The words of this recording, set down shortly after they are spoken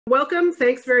Welcome.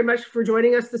 Thanks very much for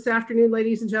joining us this afternoon,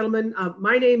 ladies and gentlemen.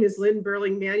 My name is Lynn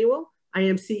Berling-Manuel. I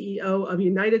am CEO of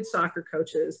United Soccer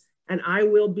Coaches, and I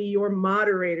will be your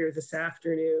moderator this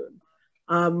afternoon.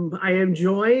 I am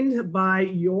joined by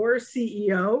your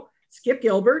CEO, Skip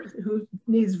Gilbert, who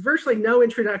needs virtually no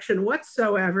introduction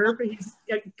whatsoever, but he's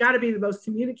got to be the most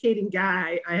communicating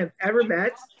guy I have ever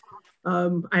met.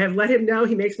 I have let him know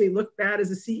he makes me look bad as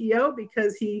a CEO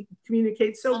because he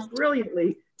communicates so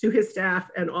brilliantly to his staff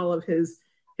and all of his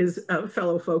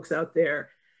fellow folks out there.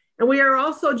 And we are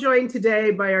also joined today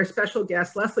by our special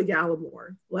guest, Lesle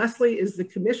Gallimore. Lesle is the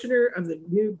commissioner of the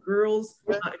new Girls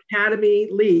Academy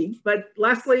League, but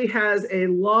Lesle has a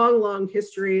long, long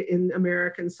history in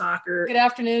American soccer. Good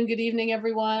afternoon, good evening,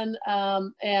 everyone.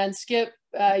 And Skip,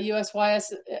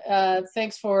 USYS,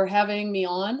 thanks for having me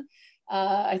on.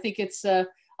 I think it's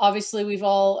obviously we've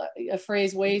all, a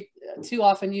phrase way too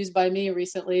often used by me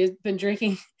recently, has been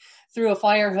drinking through a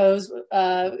fire hose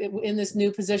in this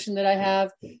new position that I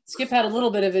have. Skip had a little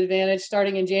bit of advantage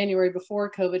starting in January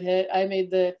before COVID hit. I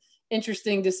made the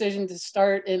interesting decision to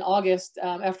start in August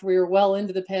after we were well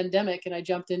into the pandemic, and I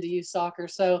jumped into youth soccer.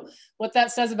 So what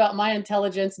that says about my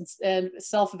intelligence and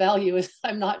self-value is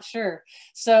I'm not sure.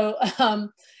 So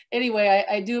anyway,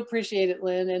 I do appreciate it,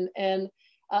 Lynn. And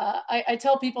I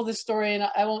tell people this story, and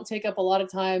I won't take up a lot of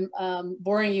time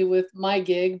boring you with my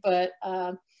gig, but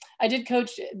I did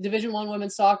coach Division I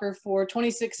women's soccer for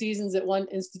 26 seasons at one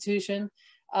institution.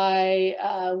 I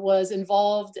was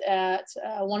involved at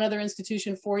one other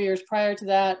institution 4 years prior to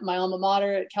that, my alma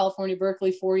mater at California,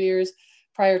 Berkeley, 4 years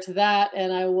prior to that,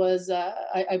 and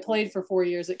I played for 4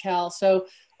 years at Cal. So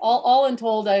all in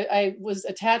told, I was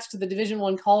attached to the Division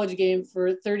I college game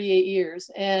for 38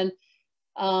 years. And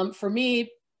for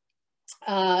me,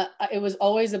 it was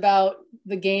always about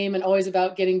the game and always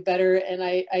about getting better. And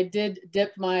I did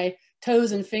dip my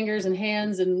toes and fingers and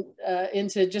hands and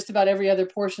into just about every other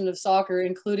portion of soccer,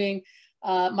 including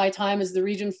my time as the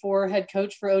Region 4 head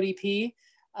coach for ODP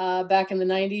back in the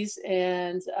 90s.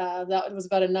 And that was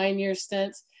about a 9-year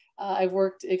stint. I've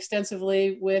worked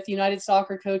extensively with United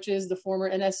Soccer Coaches, the former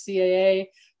NSCAA,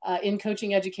 in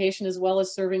coaching education, as well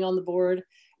as serving on the board.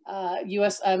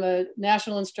 I'm a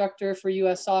national instructor for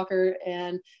US Soccer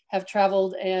and have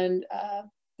traveled and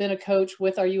been a coach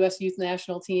with our US youth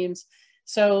national teams.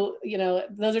 So, you know,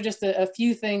 those are just a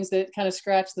few things that kind of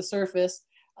scratch the surface.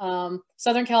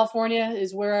 Southern California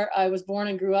is where I was born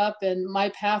and grew up, and my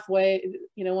pathway,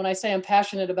 you know, when I say I'm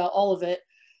passionate about all of it,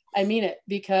 I mean it,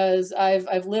 because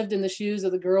I've lived in the shoes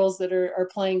of the girls that are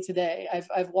playing today.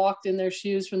 I've walked in their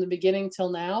shoes from the beginning till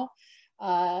now.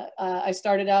 I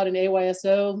started out in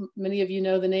AYSO. Many of you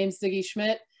know the name Ziggy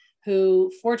Schmidt,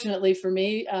 who fortunately for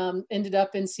me ended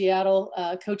up in Seattle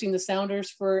coaching the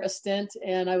Sounders for a stint,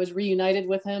 and I was reunited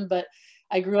with him. But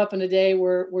I grew up in a day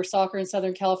where soccer in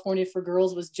Southern California for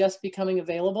girls was just becoming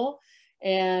available.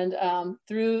 And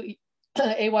through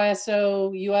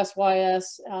AYSO,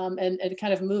 USYS, and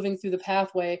kind of moving through the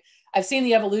pathway, I've seen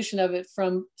the evolution of it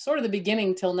from sort of the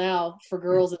beginning till now for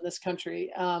girls in this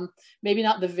country. Maybe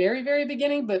not the very, very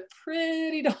beginning, but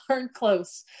pretty darn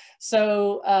close.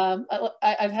 So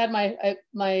I've had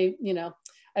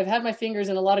I've had my fingers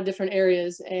in a lot of different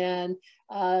areas, and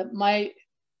my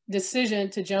decision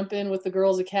to jump in with the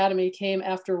Girls Academy came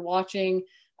after watching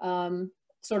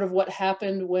sort of what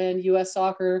happened when US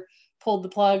Soccer pulled the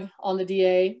plug on the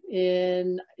DA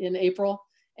in April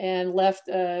and left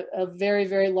a very,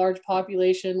 very large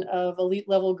population of elite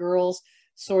level girls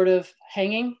sort of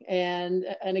hanging. And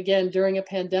again, during a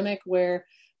pandemic where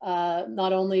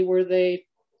not only were they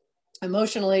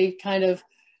emotionally kind of,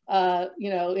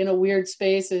 in a weird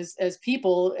space as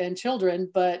people and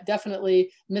children, but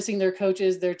definitely missing their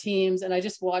coaches, their teams. And I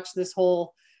just watched this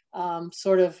whole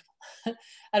sort of,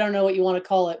 I don't know what you want to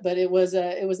call it, but it was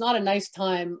not a nice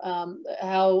time,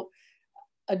 how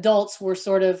adults were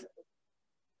sort of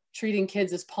treating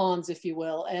kids as pawns, if you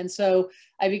will. And so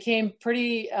I became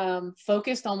pretty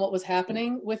focused on what was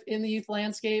happening within the youth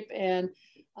landscape. And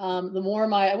the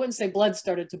more I wouldn't say blood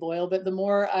started to boil, but the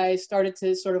more I started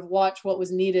to sort of watch what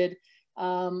was needed,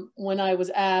 when I was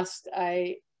asked,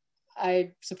 I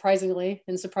surprisingly,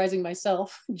 and surprising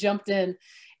myself, jumped in.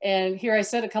 And here I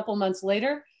said a couple months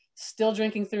later, still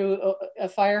drinking through a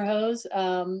fire hose.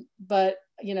 But,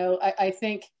 you know, I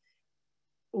think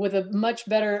with a much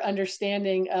better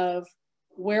understanding of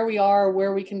where we are,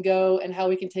 where we can go, and how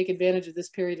we can take advantage of this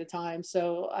period of time.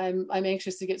 So I'm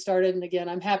anxious to get started. And again,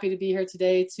 I'm happy to be here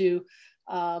today to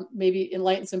maybe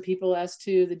enlighten some people as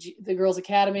to the Girls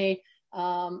Academy,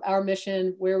 our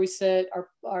mission, where we sit,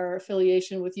 our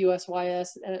affiliation with USYS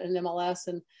and MLS,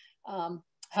 and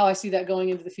how I see that going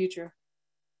into the future.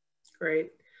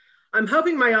 Great. I'm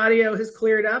hoping my audio has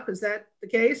cleared up. Is that the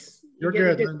case? You're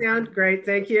good. Good sound? Great,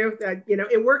 thank you.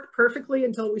 It worked perfectly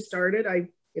until we started.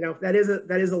 That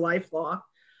is a life law.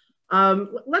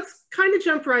 Let's kind of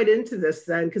jump right into this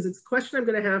then, because it's a question I'm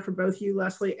going to have for both you,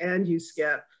 Leslie, and you,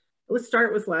 Skip. Let's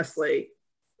start with Leslie.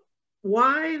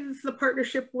 Why the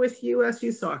partnership with US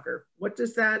Youth Soccer? What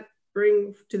does that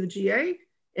bring to the GA,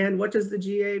 and what does the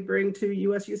GA bring to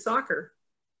US Youth Soccer?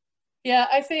 Yeah,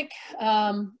 I think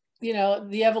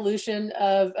the evolution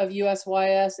of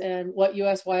USYS and what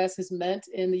USYS has meant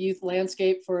in the youth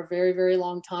landscape for a very, very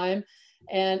long time.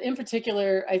 And in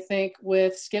particular, I think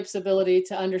with Skip's ability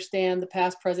to understand the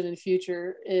past, present, and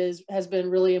future has been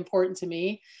really important to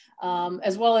me,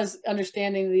 as well as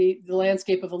understanding the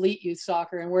landscape of elite youth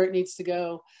soccer and where it needs to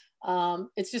go.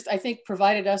 It's just, I think,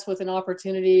 provided us with an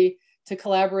opportunity to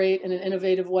collaborate in an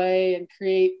innovative way and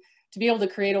to be able to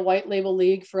create a white label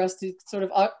league for us to sort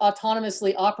of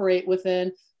autonomously operate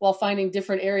within, while finding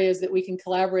different areas that we can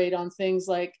collaborate on, things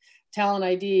like talent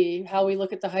ID, how we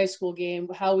look at the high school game,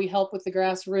 how we help with the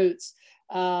grassroots,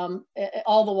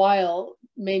 all the while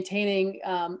maintaining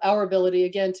our ability,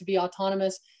 again, to be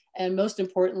autonomous and, most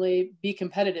importantly, be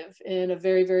competitive in a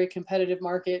very, very competitive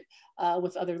market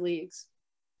with other leagues.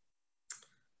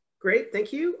 Great,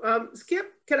 thank you.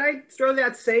 Skip, can I throw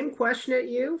that same question at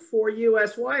you for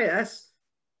USYS?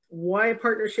 Why a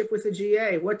partnership with the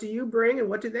GA? What do you bring and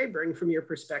what do they bring from your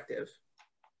perspective?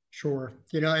 Sure,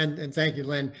 and thank you,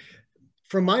 Lynn.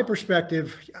 From my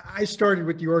perspective, I started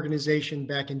with the organization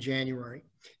back in January.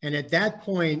 And at that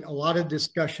point, a lot of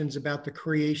discussions about the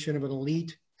creation of an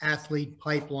elite athlete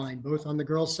pipeline, both on the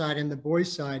girls' side and the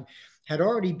boys' side, had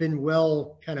already been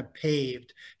well kind of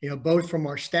paved, both from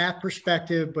our staff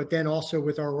perspective, but then also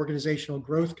with our organizational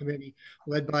growth committee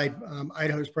led by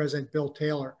Idaho's president, Bill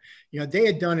Taylor. They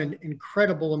had done an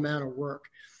incredible amount of work.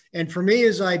 And for me,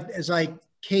 as I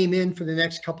came in for the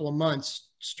next couple of months,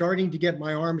 starting to get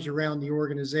my arms around the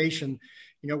organization,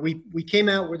 we came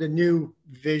out with a new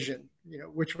vision,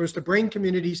 which was to bring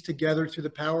communities together through the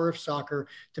power of soccer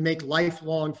to make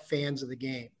lifelong fans of the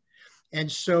game. And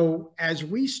so as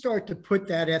we start to put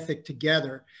that ethic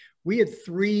together, we had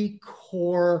three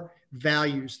core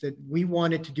values that we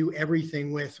wanted to do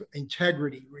everything with: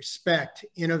 integrity, respect,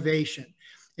 innovation.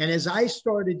 And as I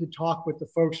started to talk with the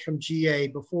folks from GA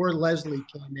before Leslie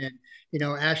came in,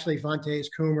 Ashley Fontes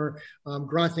Coomer,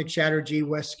 Granthik Chatterjee,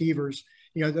 Wes Skeevers,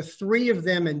 the three of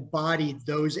them embodied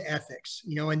those ethics,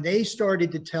 and they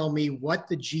started to tell me what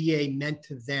the GA meant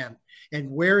to them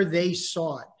and where they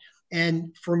saw it.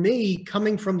 And for me,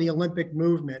 coming from the Olympic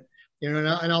movement, and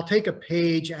I'll take a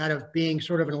page out of being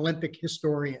sort of an Olympic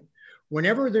historian.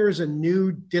 Whenever there's a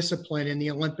new discipline in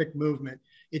the Olympic movement,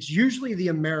 it's usually the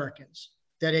Americans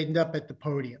that end up at the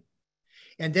podium.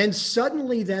 And then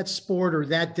suddenly that sport or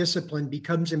that discipline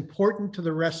becomes important to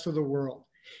the rest of the world.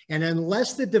 And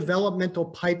unless the developmental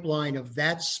pipeline of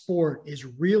that sport is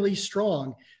really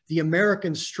strong, the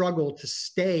Americans struggle to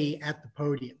stay at the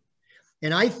podium.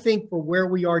 And I think for where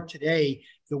we are today,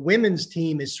 the women's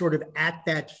team is sort of at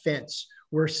that fence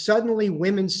where suddenly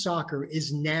women's soccer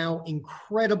is now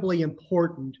incredibly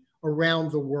important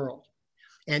around the world.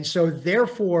 And so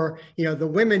therefore, the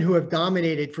women who have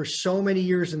dominated for so many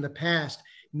years in the past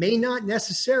may not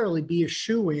necessarily be a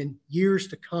shoo-in years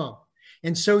to come.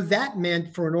 And so that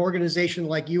meant for an organization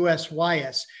like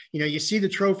USYS, you see the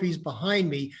trophies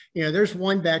behind me, there's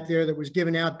one back there that was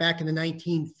given out back in the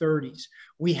 1930s.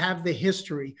 We have the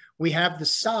history, we have the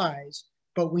size,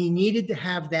 but we needed to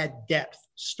have that depth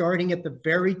starting at the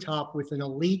very top with an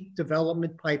elite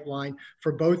development pipeline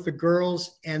for both the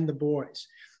girls and the boys.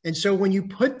 And so when you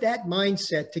put that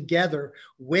mindset together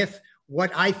with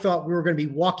what I thought we were going to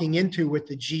be walking into with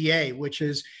the GA, which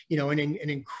is, an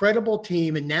incredible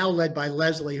team, and now led by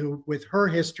Leslie, who with her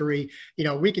history,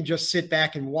 we can just sit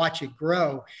back and watch it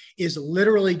grow, is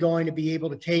literally going to be able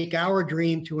to take our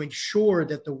dream to ensure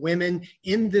that the women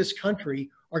in this country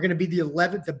are going to be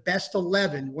the best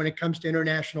 11 when it comes to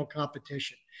international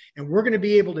competition. And we're going to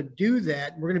be able to do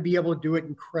that. We're going to be able to do it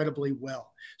incredibly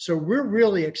well. So we're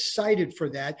really excited for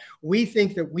that. We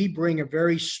think that we bring a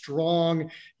very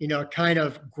strong, kind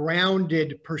of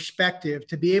grounded perspective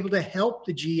to be able to help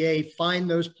the GA find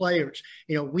those players.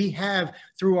 We have,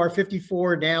 through our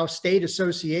 54 now state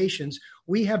associations,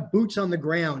 we have boots on the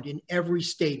ground in every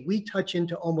state. We touch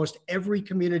into almost every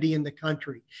community in the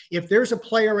country. If there's a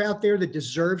player out there that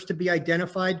deserves to be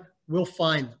identified, we'll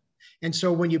find them. And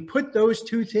so when you put those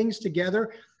two things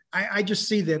together, I just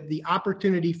see that the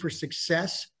opportunity for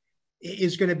success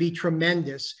is going to be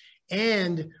tremendous.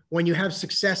 And when you have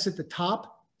success at the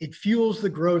top, it fuels the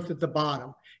growth at the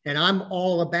bottom. And I'm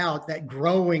all about that,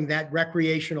 growing that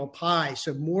recreational pie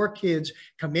so more kids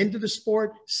come into the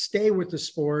sport, stay with the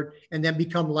sport, and then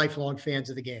become lifelong fans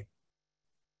of the game.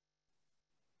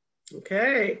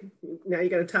 Okay, now you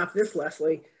got to top this,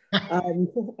 Leslie. I'm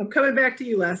coming back to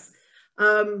you, Les.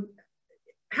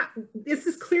 This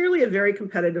is clearly a very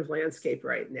competitive landscape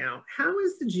right now. How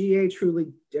is the GA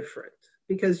truly different?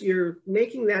 Because you're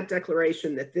making that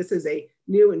declaration that this is a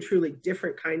new and truly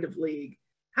different kind of league.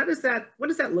 What does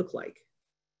that look like?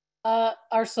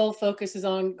 Our sole focus is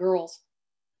on girls.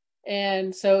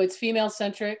 And so it's female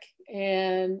centric,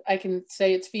 and I can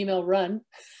say it's female run.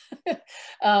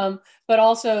 But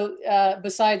also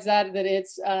besides that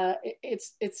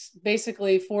it's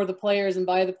basically for the players and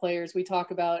by the players. We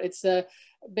talk about it's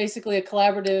basically a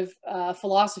collaborative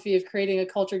philosophy of creating a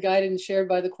culture guided and shared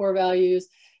by the core values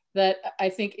that I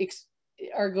think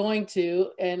are going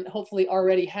to, and hopefully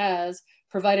already has,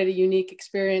 provided a unique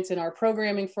experience in our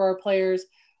programming for our players.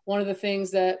 One of the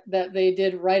things that they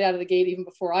did right out of the gate, even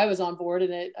before I was on board,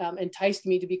 and it enticed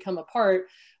me to become a part,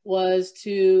 was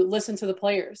to listen to the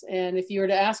players. And if you were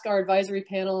to ask our advisory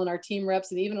panel and our team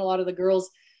reps, and even a lot of the girls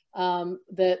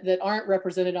that aren't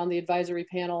represented on the advisory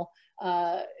panel,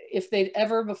 if they'd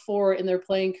ever before in their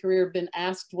playing career been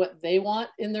asked what they want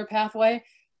in their pathway,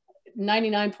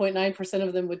 99.9%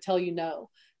 of them would tell you no.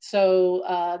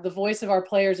 So the voice of our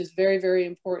players is very, very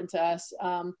important to us,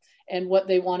 and what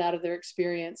they want out of their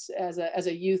experience as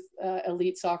a youth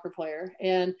elite soccer player.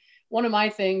 And one of my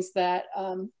things that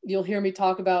you'll hear me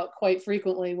talk about quite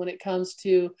frequently when it comes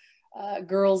to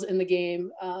girls in the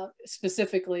game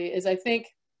specifically is, I think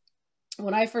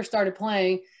when I first started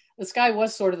playing, the sky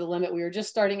was sort of the limit. We were just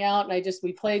starting out, and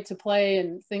we played to play,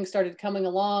 and things started coming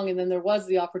along. And then there was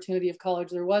the opportunity of college.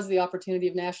 There was the opportunity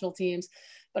of national teams.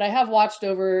 But I have watched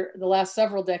over the last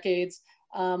several decades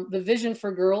the vision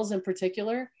for girls in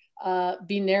particular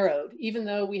be narrowed. Even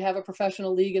though we have a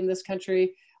professional league in this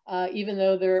country, even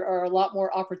though there are a lot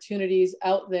more opportunities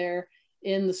out there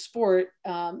in the sport,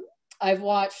 I've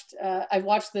watched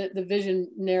the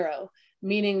vision narrow,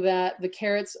 meaning that the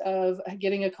carrots of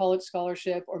getting a college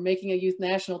scholarship or making a youth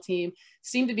national team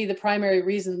seem to be the primary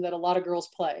reason that a lot of girls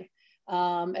play.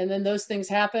 And then those things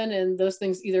happen, and those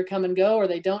things either come and go or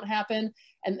they don't happen.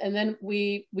 And then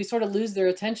we sort of lose their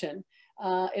attention.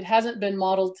 It hasn't been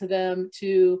modeled to them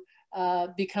to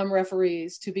become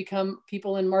referees, to become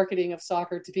people in marketing of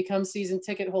soccer, to become season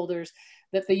ticket holders,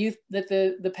 that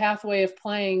the pathway of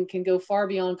playing can go far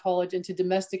beyond college into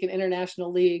domestic and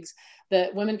international leagues,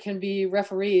 that women can be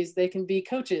referees, they can be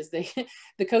coaches.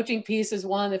 The coaching piece is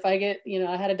one. If I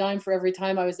had a dime for every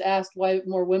time I was asked why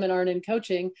more women aren't in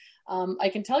coaching, I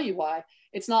can tell you why.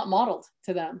 It's not modeled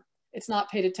to them. It's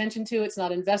not paid attention to, it's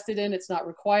not invested in, it's not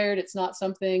required. It's not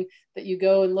something that you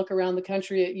go and look around the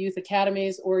country at youth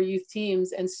academies or youth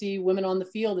teams and see women on the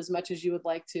field as much as you would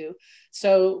like to.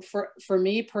 So for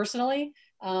me personally,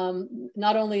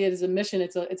 not only is it a mission,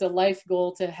 it's a life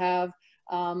goal to have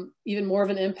even more of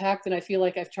an impact than I feel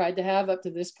like I've tried to have up to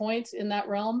this point in that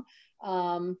realm,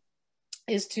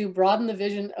 is to broaden the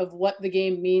vision of what the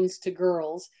game means to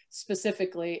girls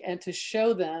specifically, and to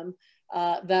show them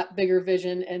that bigger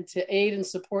vision, and to aid and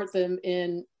support them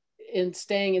in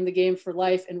staying in the game for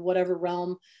life in whatever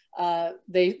realm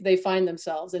they find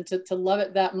themselves, and to love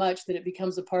it that much that it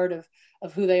becomes a part of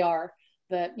who they are.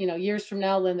 That, years from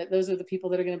now, Lynn, that those are the people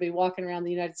that are going to be walking around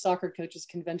the United Soccer Coaches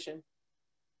Convention.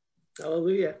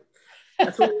 Hallelujah.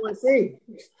 That's what we want to see.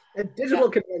 A digital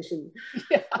convention.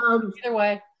 Yeah, either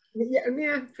way.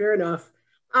 Yeah, fair enough.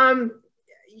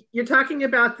 You're talking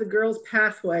about the girls'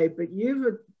 pathway, but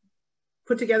you've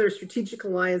put together a strategic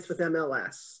alliance with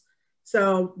MLS.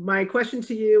 So my question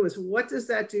to you is, what does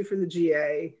that do for the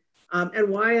GA, and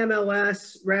why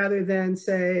MLS rather than,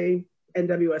 say,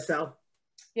 NWSL?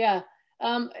 Yeah,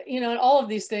 and all of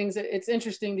these things, it's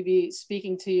interesting to be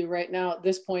speaking to you right now at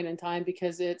this point in time,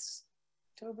 because it's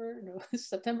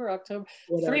September, October,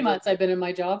 whatever. 3 months I've been in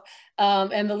my job,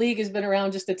 and the league has been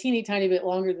around just a teeny tiny bit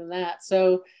longer than that.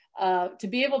 So to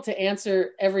be able to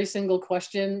answer every single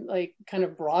question, like kind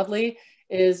of broadly,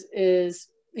 is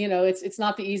it's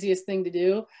not the easiest thing to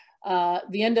do. The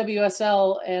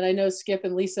NWSL, and I know Skip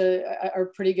and Lisa are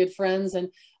pretty good friends, and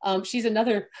she's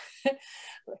another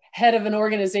head of an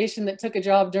organization that took a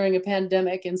job during a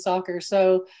pandemic in soccer.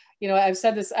 So, I've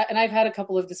said this, and I've had a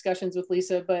couple of discussions with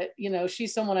Lisa, but,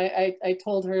 she's someone I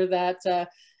told her that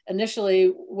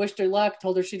initially wished her luck,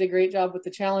 told her she did a great job with the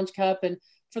Challenge Cup, and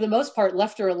for the most part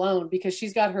left her alone because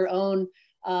she's got her own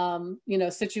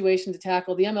situation to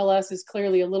tackle. The MLS is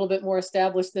clearly a little bit more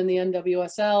established than the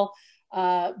NWSL,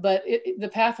 but the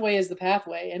pathway is the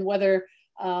pathway. And whether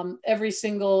every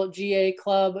single GA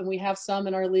club, and we have some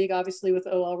in our league, obviously with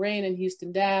OL Reign and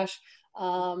Houston Dash,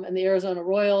 and the Arizona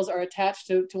Royals are attached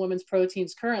to women's pro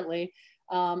teams currently.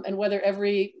 And whether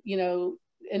every,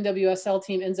 NWSL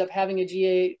team ends up having a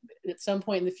GA at some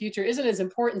point in the future isn't as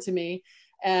important to me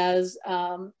as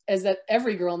that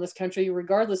every girl in this country,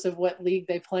 regardless of what league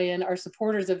they play in, are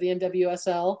supporters of the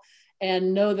NWSL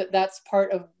and know that that's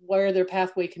part of where their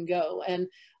pathway can go. And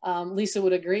Lisa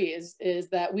would agree is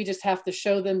that we just have to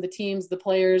show them the teams, the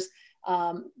players,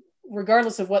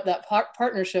 regardless of what that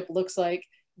partnership looks like,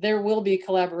 there will be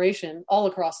collaboration all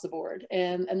across the board.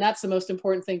 And that's the most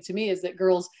important thing to me, is that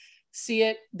girls see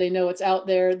it, they know it's out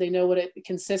there, they know what it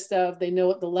consists of, they know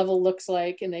what the level looks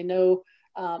like, and they know,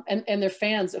 and they're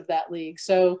fans of that league.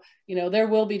 So, there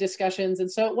will be discussions.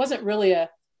 And so it wasn't really a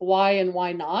why and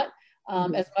why not,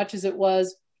 as much as it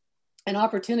was an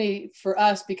opportunity for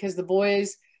us, because the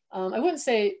boys, I wouldn't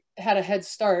say had a head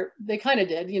start. They kind of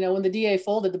did. When the DA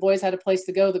folded, the boys had a place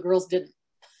to go, the girls didn't.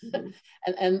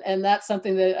 And that's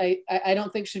something that I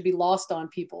don't think should be lost on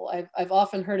people. I've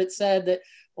often heard it said that,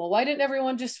 well, why didn't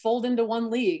everyone just fold into one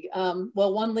league?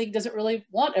 Well, one league doesn't really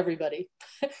want everybody.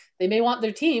 They may want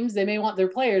their teams, they may want their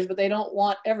players, but they don't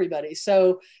want everybody.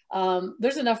 So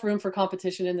there's enough room for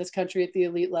competition in this country at the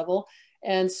elite level.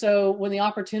 And so when the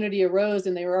opportunity arose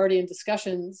and they were already in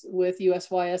discussions with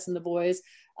USYS and the boys,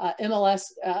 MLS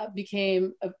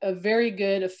became a very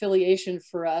good affiliation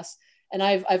for us. And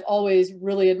I've always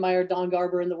really admired Don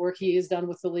Garber and the work he has done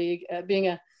with the league, being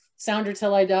a Sounder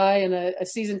till I die and a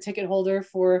season ticket holder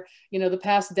for, the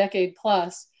past decade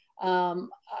plus. I'm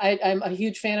a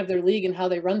huge fan of their league and how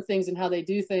they run things and how they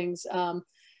do things.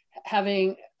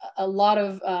 Having a lot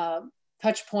of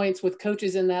touch points with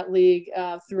coaches in that league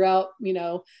throughout,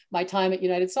 my time at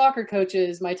United Soccer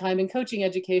Coaches, my time in coaching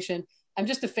education. I'm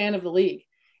just a fan of the league.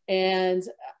 And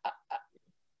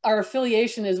our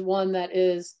affiliation is one that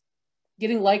is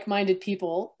getting like-minded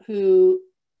people who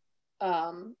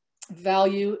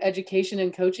value education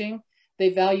and coaching. They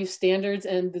value standards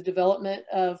and the development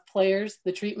of players,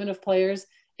 the treatment of players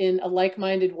in a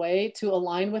like-minded way, to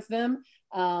align with them,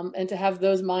 and to have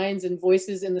those minds and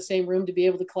voices in the same room to be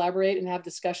able to collaborate and have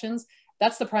discussions.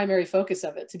 That's the primary focus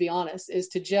of it, to be honest, is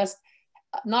to just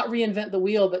not reinvent the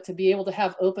wheel, but to be able to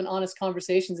have open, honest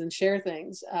conversations and share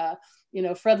things.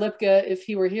 Fred Lipka, if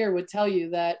he were here, would tell you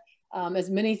that as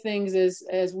many things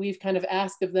as we've kind of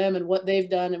asked of them and what they've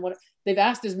done and what they've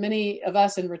asked as many of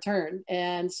us in return.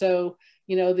 And so,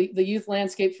 the youth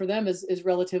landscape for them is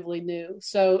relatively new.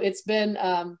 So it's been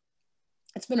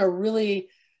a really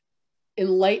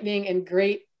enlightening and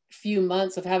great few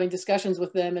months of having discussions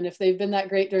with them. And if they've been that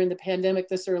great during the pandemic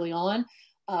this early on,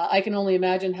 I can only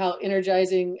imagine how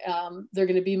energizing they're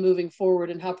going to be moving forward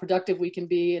and how productive we can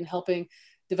be in helping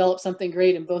develop something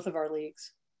great in both of our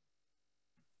leagues.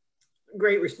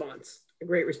 Great response,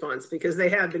 because they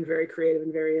have been very creative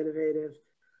and very innovative.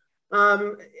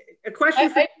 A question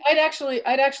for I'd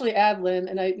actually add, Lynn,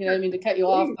 and I didn't mean to cut you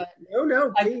off, but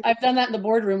no, I've done that in the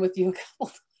boardroom with you a couple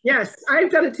times. Yes,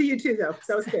 I've done it to you too, though,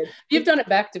 so it's good. You've done it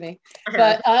back to me.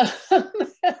 But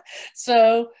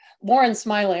so Warren's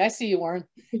smiling. I see you, Warren.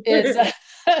 Is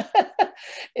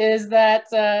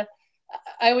that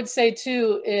I would say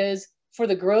too, is for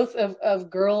the growth of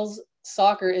girls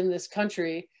soccer in this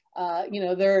country,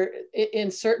 they're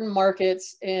in certain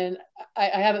markets, and I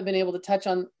haven't been able to touch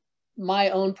on my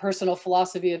own personal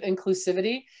philosophy of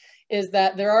inclusivity, is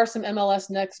that there are some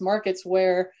MLS Next markets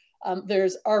where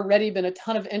there's already been a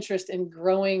ton of interest in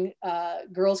growing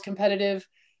girls competitive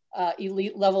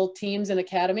elite level teams and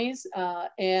academies,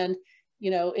 and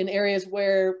in areas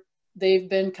where they've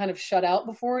been kind of shut out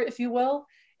before, if you will.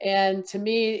 And to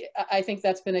me, I think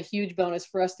that's been a huge bonus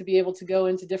for us to be able to go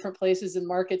into different places and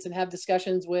markets and have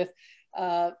discussions with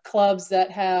clubs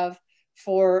that have,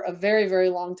 for a very, very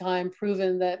long time,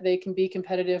 proven that they can be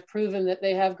competitive, proven that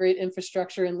they have great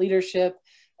infrastructure and leadership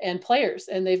and players.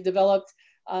 And they've developed,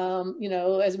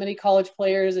 as many college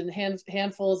players and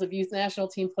handfuls of youth national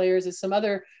team players as some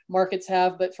other markets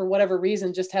have, but for whatever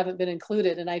reason, just haven't been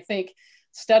included. And I think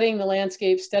studying the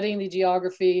landscape, studying the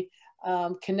geography,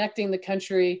 connecting the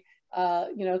country,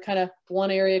 kind of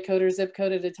one area code or zip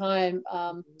code at a time.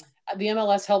 The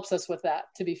MLS helps us with that,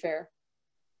 to be fair.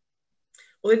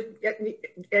 Well,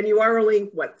 and you are only,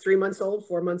 what, 3 months old,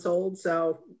 4 months old?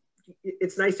 So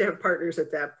it's nice to have partners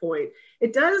at that point.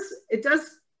 It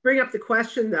does bring up the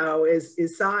question, though,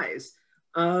 is size.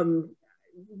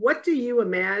 What do you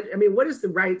imagine? I mean, what is the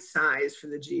right size for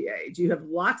the GA? Do you have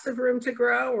lots of room to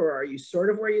grow, or are you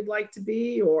sort of where you'd like to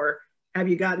be, or have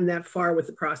you gotten that far with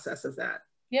the process of that?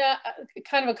 Yeah,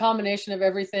 kind of a combination of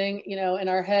everything. In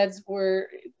our heads, we're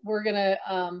gonna.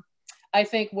 I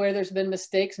think where there's been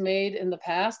mistakes made in the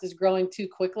past is growing too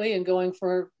quickly and going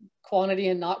for quantity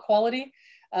and not quality.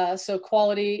 So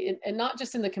quality, and not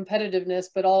just in the competitiveness,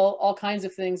 but all kinds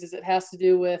of things, as it has to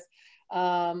do with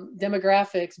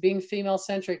demographics, being female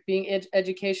centric, being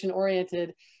education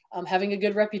oriented, having a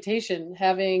good reputation,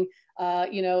 having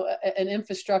an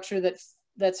infrastructure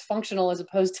that's functional as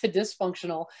opposed to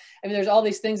dysfunctional. I mean, there's all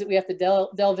these things that we have to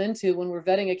delve into when we're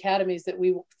vetting academies that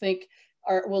we think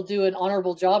will do an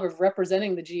honorable job of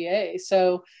representing the GA.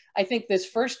 So I think this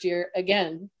first year,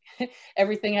 again,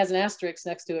 everything has an asterisk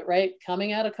next to it, right?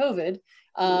 Coming out of COVID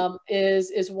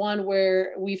is one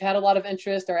where we've had a lot of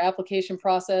interest. Our application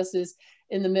process is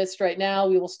in the midst right now.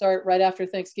 We will start right after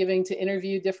Thanksgiving to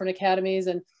interview different academies.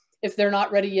 And if they're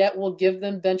not ready yet, we'll give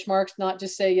them benchmarks, not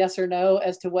just say yes or no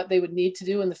as to what they would need to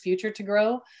do in the future to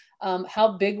grow.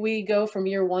 How big we go from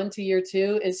year 1 to year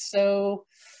 2 is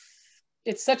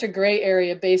it's such a gray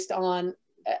area based on,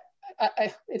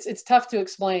 it's tough to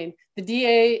explain. The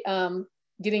DA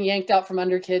getting yanked out from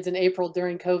under kids in April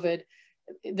during COVID,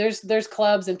 there's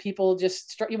clubs and people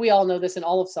we all know this in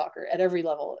all of soccer at every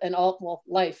level and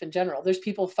life in general. There's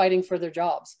people fighting for their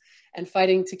jobs and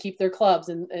fighting to keep their clubs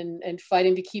and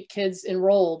fighting to keep kids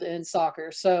enrolled in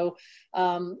soccer. So,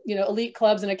 elite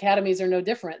clubs and academies are no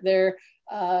different. They're,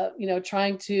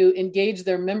 trying to engage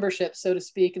their membership, so to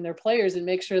speak, and their players, and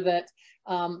make sure that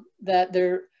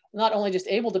they're not only just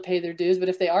able to pay their dues, but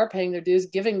if they are paying their dues,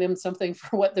 giving them something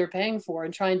for what they're paying for,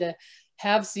 and trying to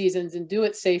have seasons and do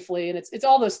it safely. And it's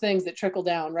all those things that trickle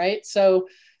down, right? So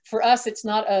for us, there's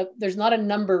not a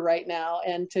number right now.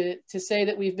 And to say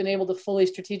that we've been able to fully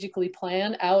strategically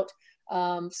plan out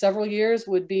several years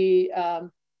would be a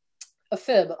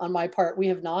fib on my part. We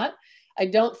have not. I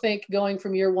don't think going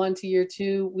from year 1 to year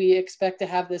 2, we expect to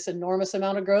have this enormous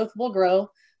amount of growth. We'll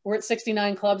grow. We're at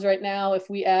 69 clubs right now. If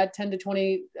we add 10 to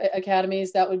 20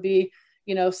 academies, that would be,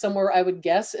 somewhere I would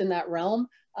guess in that realm.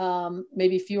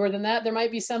 Maybe fewer than that. There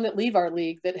might be some that leave our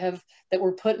league that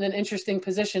were put in an interesting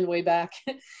position way back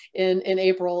in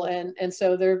April. And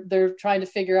so they're trying to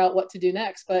figure out what to do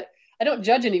next. But I don't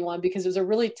judge anyone, because it was a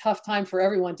really tough time for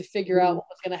everyone to figure out what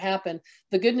was going to happen.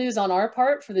 The good news on our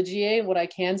part for the GA, and what I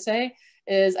can say,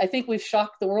 is I think we've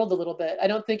shocked the world a little bit. I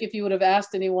don't think if you would have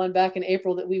asked anyone back in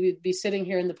April that we would be sitting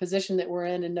here in the position that we're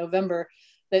in November,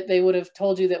 that they would have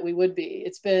told you that we would be.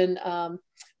 It's been,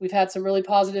 we've had some really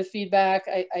positive feedback.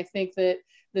 I think that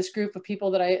this group of people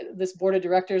this board of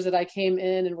directors that I came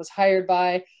in and was hired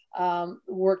by,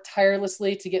 worked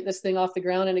tirelessly to get this thing off the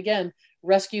ground. And again,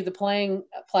 rescue the playing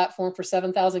platform for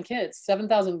 7,000 kids,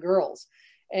 7,000 girls.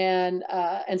 And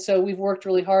so we've worked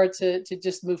really hard to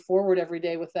just move forward every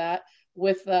day with that,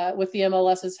 with the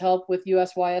MLS's help, with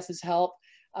USYS's help.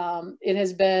 It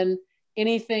has been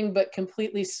anything but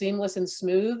completely seamless and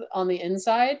smooth on the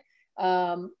inside.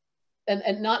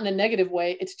 And not in a negative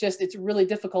way. It's really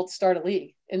difficult to start a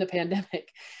league in the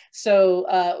pandemic. So,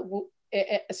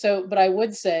 but I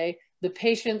would say the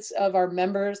patience of our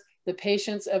members, the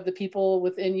patience of the people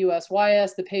within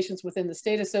USYS, the patience within the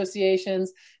state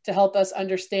associations to help us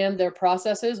understand their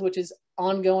processes, which is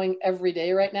ongoing every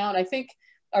day right now. And I think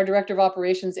our director of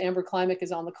operations, Amber Klimek,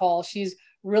 is on the call. She's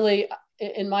really,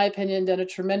 in my opinion, done a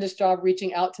tremendous job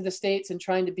reaching out to the states and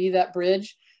trying to be that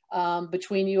bridge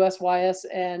between USYS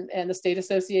and the state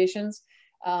associations,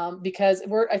 because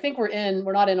we're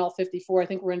not in all 54. I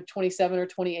think we're in 27 or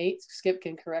 28. Skip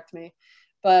can correct me,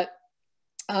 but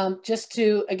just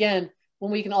to, again,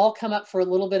 when we can all come up for a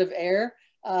little bit of air,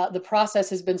 the process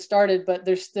has been started, but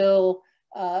there's still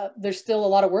a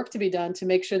lot of work to be done to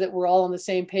make sure that we're all on the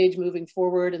same page moving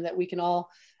forward, and that we can all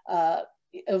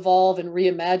evolve and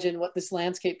reimagine what this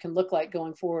landscape can look like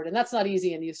going forward. And that's not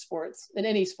easy in youth sports, in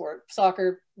any sport,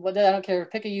 soccer, I don't care,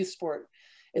 pick a youth sport.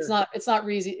 It's not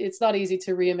easy. It's not easy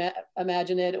to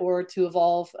reimagine it or to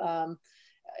evolve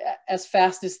as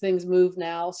fast as things move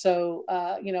now. So,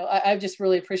 I'm just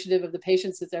really appreciative of the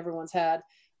patience that everyone's had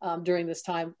during this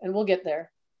time, and we'll get there.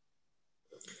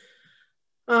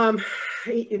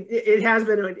 It has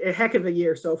been a heck of a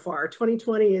year so far.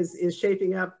 2020 is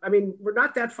shaping up. I mean, we're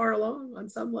not that far along on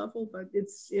some level, but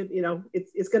it's going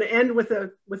to end with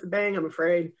a bang, I'm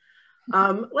afraid.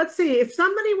 Let's see, if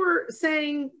somebody were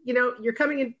saying, you're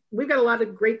coming in, we've got a lot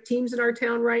of great teams in our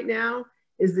town right now.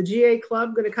 Is the GA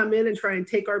club going to come in and try and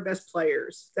take our best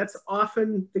players? That's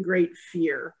often the great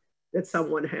fear that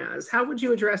someone has. How would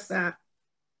you address that?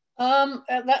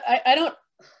 I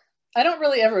don't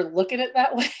really ever look at it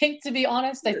that way, to be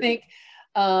honest. I think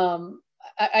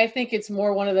it's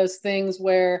more one of those things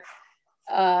where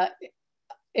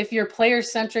if you're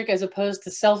player-centric as opposed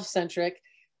to self-centric,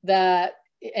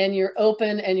 and you're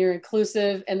open and you're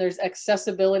inclusive and there's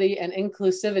accessibility and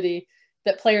inclusivity,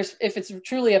 that players, if it's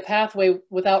truly a pathway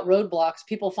without roadblocks,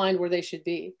 people find where they should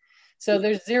be. So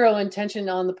there's zero intention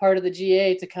on the part of the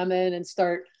GA to come in and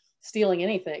start stealing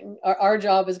anything. Our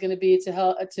job is going to be to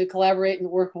help, to collaborate and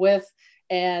work with,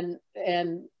 and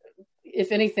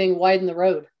if anything, widen the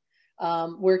road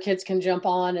where kids can jump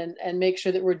on and make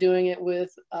sure that we're doing it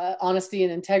with honesty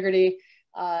and integrity.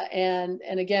 And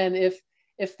again,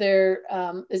 if there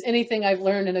is anything I've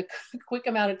learned in a quick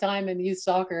amount of time in youth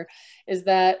soccer, is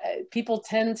that people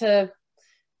tend to,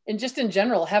 and just in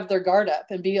general, have their guard up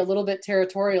and be a little bit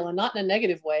territorial, and not in a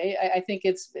negative way. I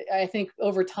think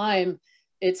over time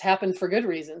it's happened for good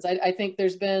reasons. I think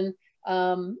there's been,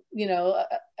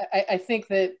 I think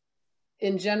that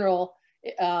in general,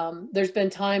 there's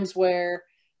been times where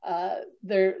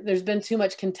there's been too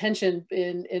much contention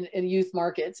in youth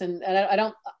markets, and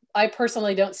I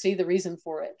personally don't see the reason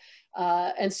for it.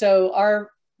 And so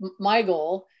our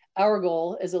goal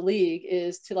as a league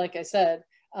is to, like I said,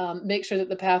 make sure that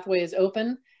the pathway is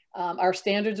open. Our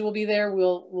standards will be there.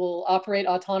 We'll operate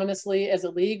autonomously as a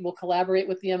league. We'll collaborate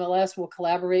with the MLS. We'll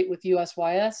collaborate with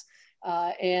USYS.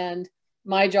 And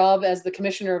my job as the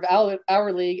commissioner of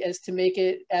our league is to make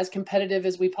it as competitive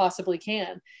as we possibly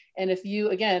can. And if you,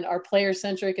 again, are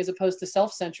player-centric as opposed to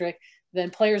self-centric,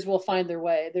 then players will find their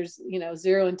way. There's,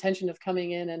 zero intention of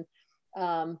coming in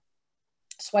and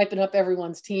swiping up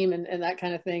everyone's team and that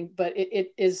kind of thing. But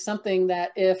it is something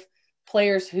that if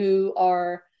players who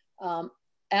are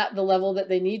at the level that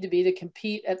they need to be to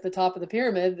compete at the top of the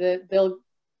pyramid, that they'll,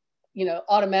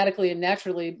 automatically and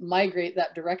naturally migrate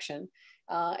that direction.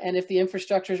 And if the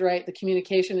infrastructure is right, the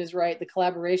communication is right, the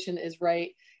collaboration is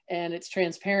right, and it's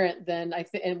transparent, then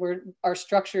our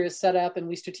structure is set up and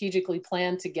we strategically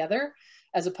plan together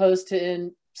as opposed to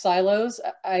in silos.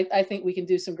 I think we can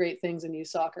do some great things in youth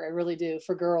soccer. I really do.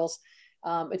 For girls,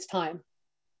 it's time.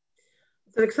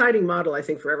 It's an exciting model, I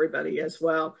think, for everybody as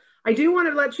well. I do want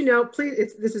to let you know,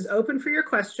 please, this is open for your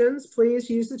questions. Please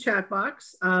use the chat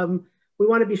box. We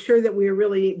want to be sure that we're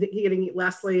really getting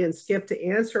Leslie and Skip to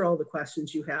answer all the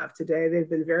questions you have today. They've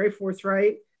been very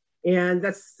forthright, and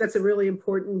that's a really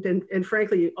important and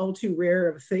frankly, all too rare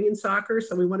of a thing in soccer.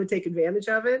 So we want to take advantage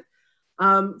of it.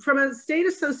 From a state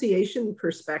association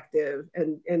perspective,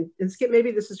 and Skip,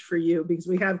 maybe this is for you because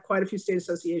we have quite a few state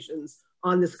associations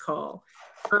on this call.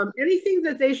 Anything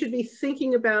that they should be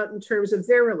thinking about in terms of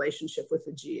their relationship with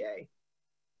the GA?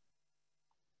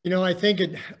 I think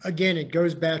it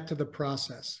goes back to the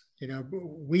process.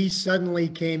 We suddenly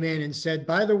came in and said,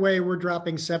 by the way, we're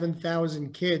dropping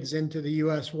 7,000 kids into the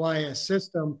USYS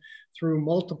system through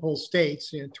multiple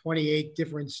states, 28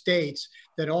 different states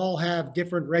that all have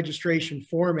different registration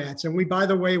formats. And by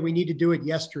the way, we need to do it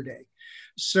yesterday.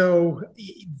 So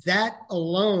that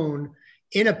alone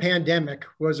in a pandemic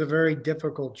was a very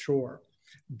difficult chore.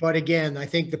 But again, I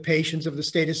think the patience of the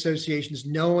state associations,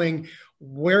 knowing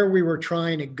where we were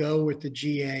trying to go with the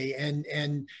GA and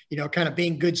kind of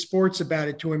being good sports about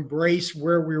it, to embrace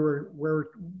where we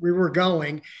were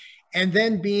going, and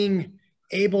then being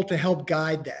able to help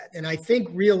guide that. And I think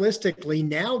realistically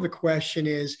now the question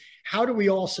is, how do we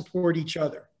all support each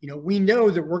other? We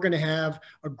know that we're going to have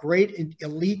a great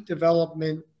elite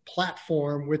development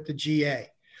platform with the GA.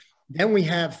 Then we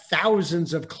have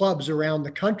thousands of clubs around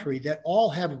the country that all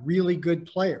have really good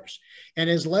players. And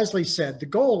as Leslie said, the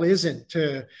goal isn't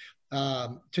to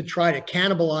try to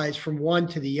cannibalize from one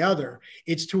to the other.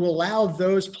 It's to allow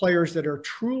those players that are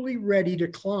truly ready to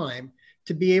climb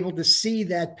to be able to see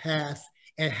that path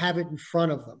and have it in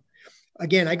front of them.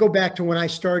 Again, I go back to when I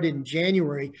started in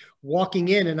January, walking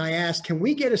in and I asked, can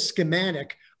we get a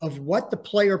schematic of what the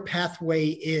player pathway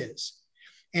is?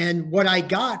 And what I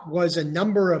got was a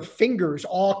number of fingers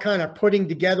all kind of putting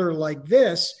together like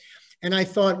this. And I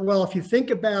thought, well, if you think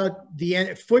about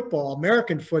the football,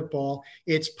 American football,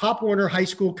 it's Pop Warner High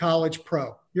School, college,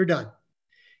 pro. You're done.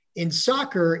 In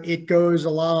soccer, it goes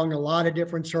along a lot of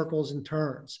different circles and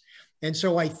turns. And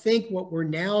so I think what we're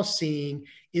now seeing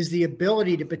is the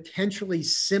ability to potentially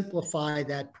simplify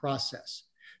that process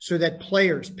so that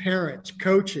players, parents,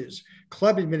 coaches,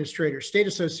 club administrators, state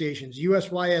associations,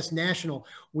 USYS National,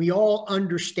 we all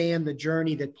understand the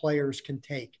journey that players can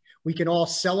take. We can all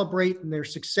celebrate in their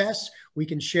success. We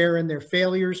can share in their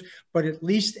failures, but at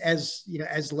least as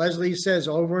Leslie says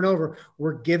over and over,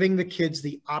 we're giving the kids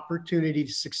the opportunity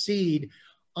to succeed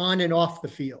on and off the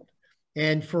field.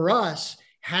 And for us,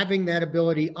 having that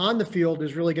ability on the field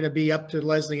is really going to be up to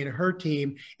Leslie and her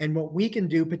team. And what we can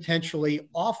do potentially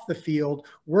off the field,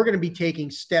 we're going to be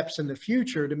taking steps in the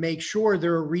future to make sure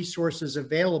there are resources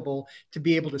available to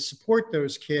be able to support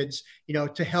those kids, you know,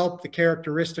 to help the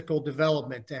characteristical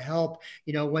development, to help,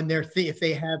 you know, when they're, if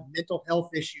they have mental health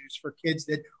issues for kids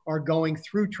that are going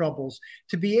through troubles,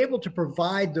 to be able to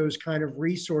provide those kind of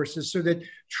resources so that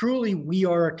truly we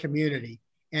are a community.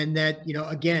 And that, you know,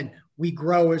 again, we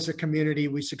grow as a community,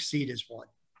 we succeed as one.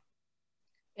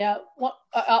 Yeah, well,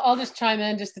 I'll just chime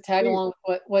in just to tag along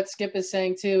with what Skip is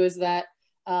saying too, is that,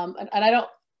 and I don't,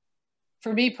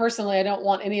 for me personally, I don't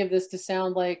want any of this to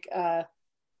sound like I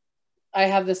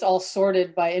have this all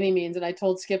sorted by any means. And I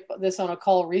told Skip this on a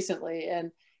call recently,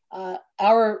 and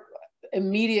our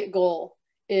immediate goal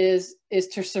is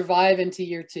to survive into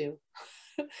year 2.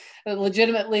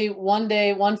 Legitimately, one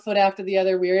day, one foot after the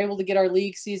other. We were able to get our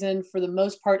league season for the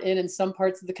most part in some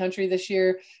parts of the country this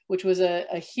year, which was a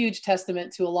huge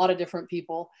testament to a lot of different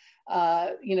people.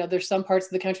 You know, there's some parts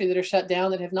of the country that are shut down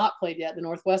that have not played yet. The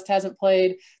Northwest hasn't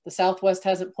played, the Southwest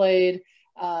hasn't played.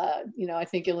 You know, I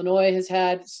think Illinois has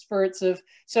had spurts of,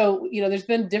 so, you know, there's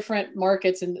been different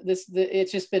markets, and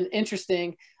it's just been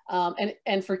interesting.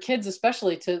 And for kids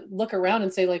especially to look around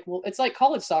and say, like, well, it's like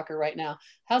college soccer right now.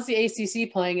 How's the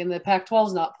ACC playing and the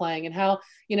Pac-12's not playing? And how,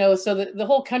 you know, so the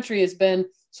whole country has been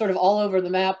sort of all over the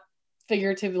map,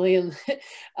 figuratively and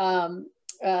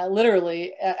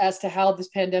literally, as to how this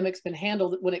pandemic's been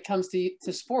handled when it comes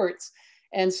to sports.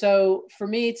 And so for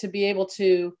me to be able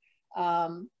to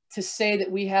say that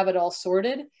we have it all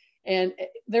sorted, and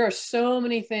there are so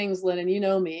many things, Lynn, and you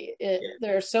know me,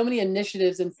 there are so many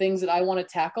initiatives and things that I want to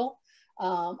tackle.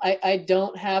 I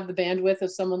don't have the bandwidth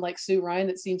of someone like Sue Ryan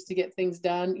that seems to get things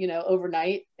done, you know,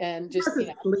 overnight and just, she doesn't, you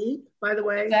know, sleep, by the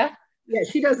way. That? Yeah,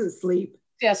 she doesn't sleep.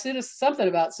 Yeah, Sue does something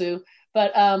about Sue,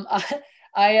 but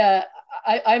I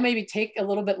maybe take a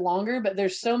little bit longer, but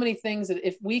there's so many things that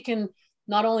if we can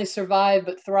not only survive,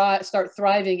 but start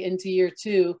thriving into year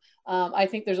 2, I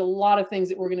think there's a lot of things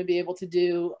that we're going to be able to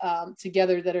do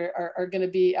together that are going to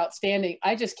be outstanding.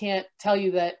 I just can't tell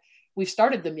you that we've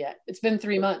started them yet. It's been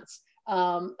 3 months.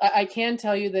 I can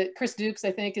tell you that Chris Dukes,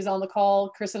 I think, is on the call.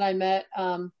 Chris and I met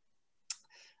a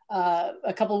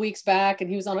couple of weeks back, and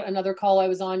he was on another call I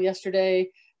was on yesterday.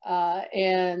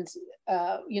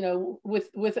 You know, with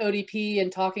ODP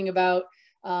and talking about,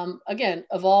 again,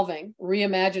 evolving,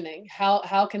 reimagining,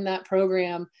 how can that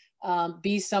program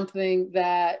be something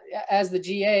that as the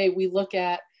GA we look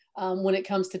at when it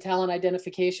comes to talent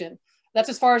identification. That's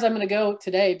as far as I'm going to go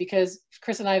today, because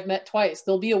Chris and I have met twice.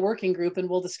 There'll be a working group and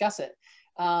we'll discuss it.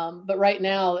 But right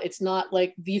now it's not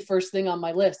like the first thing on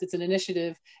my list. It's an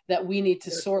initiative that we need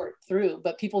to sort through,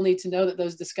 but people need to know that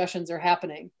those discussions are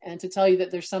happening, and to tell you that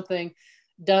there's something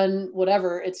done,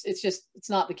 whatever, it's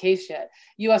not the case yet.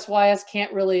 USYS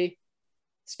can't really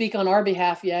speak on our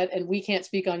behalf yet, and we can't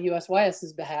speak on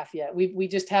USYS's behalf yet. We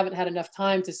just haven't had enough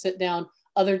time to sit down,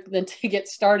 other than to get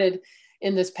started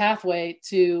in this pathway,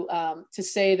 to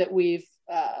say that we've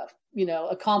you know,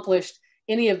 accomplished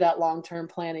any of that long-term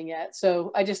planning yet.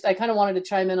 So I kind of wanted to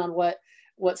chime in on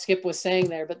what Skip was saying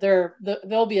there, but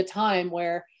there'll be a time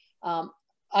where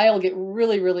I'll get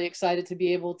really, really excited to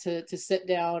be able to sit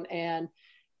down and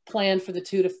plan for the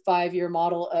 2 to 5 year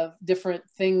model of different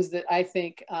things that I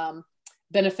think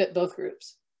benefit both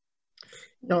groups.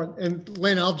 No, and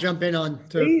Lynn, I'll jump in on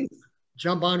to Please.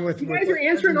 Jump on with. You guys are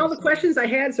answering all the questions I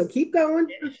had, so keep going.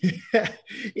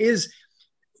 Is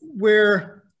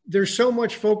where there's so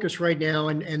much focus right now,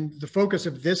 and the focus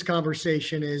of this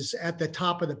conversation is at the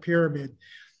top of the pyramid.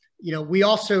 You know, we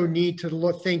also need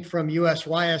to think from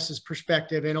USYS's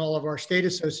perspective and all of our state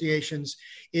associations,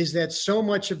 is that so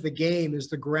much of the game is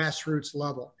the grassroots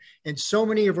level. And so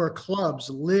many of our clubs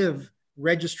live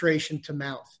registration to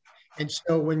mouth. And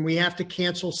so when we have to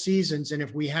cancel seasons, and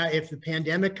if the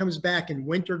pandemic comes back and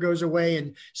winter goes away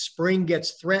and spring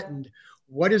gets threatened,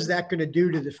 what is that going to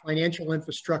do to the financial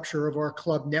infrastructure of our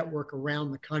club network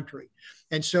around the country?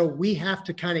 And so we have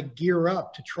to kind of gear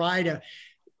up to try to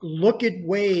look at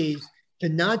ways to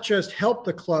not just help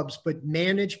the clubs, but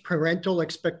manage parental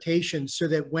expectations so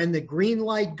that when the green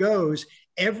light goes,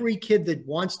 every kid that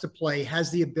wants to play has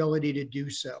the ability to do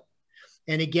so.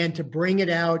 And again, to bring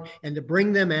it out and to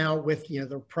bring them out with, you know,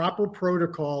 the proper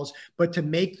protocols, but to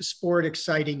make the sport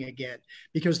exciting again.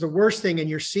 Because the worst thing, and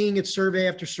you're seeing it survey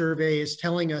after survey, is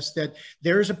telling us that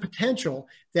there's a potential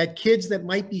that kids that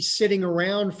might be sitting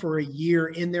around for a year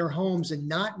in their homes and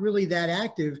not really that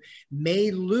active may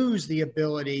lose the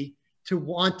ability to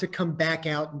want to come back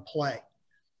out and play.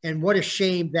 And what a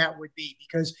shame that would be,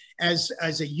 because as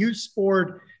a youth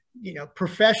sport,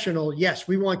 professional, yes,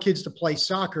 we want kids to play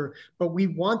soccer, but we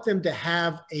want them to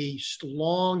have a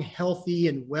long, healthy,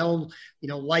 and well,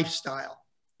 lifestyle,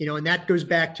 and that goes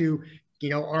back to,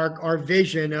 our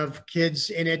vision of kids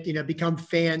in it, become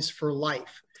fans for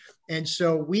life. And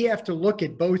so we have to look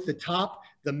at both the top,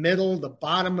 the middle, the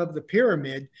bottom of the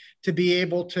pyramid to be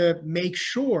able to make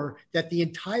sure that the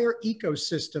entire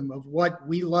ecosystem of what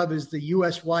we love as the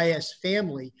USYS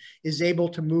family is able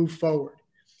to move forward.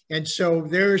 And so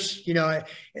there's,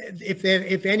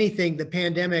 if anything, the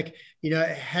pandemic,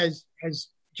 has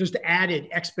just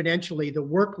added exponentially the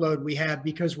workload we have,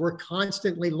 because we're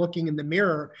constantly looking in the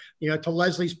mirror, to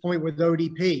Leslie's point with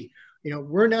ODP.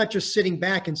 We're not just sitting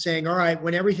back and saying, all right,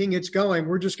 when everything gets going,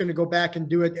 we're just going to go back and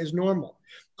do it as normal.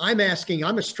 I'm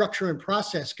a structure and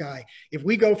process guy. If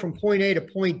we go from point A to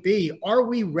point B, are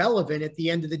we relevant at the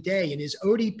end of the day? And is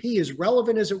ODP as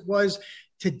relevant as it was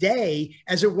today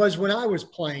as it was when I was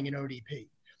playing in ODP?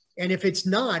 And if it's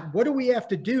not, what do we have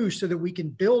to do so that we can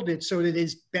build it so that it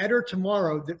is better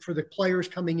tomorrow for the players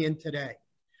coming in today?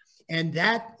 And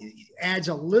that adds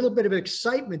a little bit of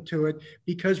excitement to it,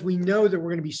 because we know that we're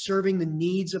going to be serving the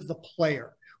needs of the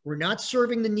player. We're not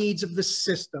serving the needs of the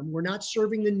system. We're not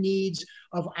serving the needs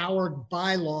of our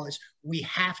bylaws. We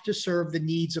have to serve the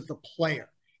needs of the player.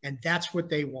 And that's what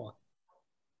they want.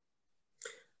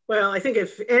 Well, I think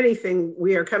if anything,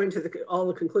 we are coming to all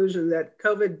the conclusion that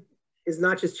COVID is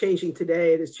not just changing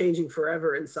today, it is changing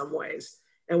forever in some ways.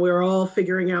 And we're all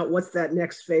figuring out what's that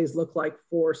next phase look like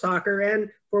for soccer and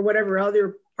for whatever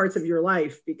other parts of your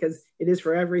life, because it is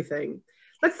for everything.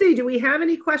 Let's see, do we have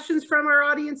any questions from our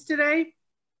audience today?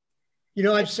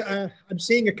 I'm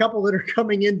seeing a couple that are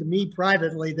coming into me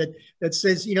privately that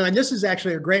says, and this is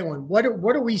actually a great one. What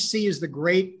do we see as the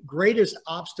greatest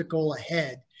obstacle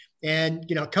ahead?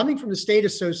 And, coming from the state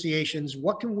associations,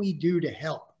 what can we do to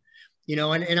help?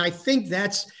 And I think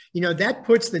that's, that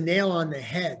puts the nail on the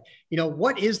head.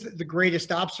 What is the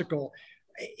greatest obstacle?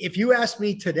 If you ask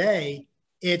me today,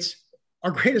 it's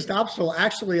our greatest obstacle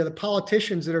actually are the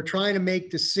politicians that are trying to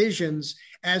make decisions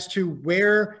as to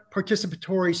where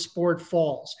participatory sport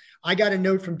falls. I got a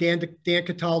note from Dan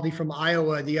Cataldi from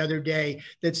Iowa the other day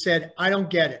that said, I don't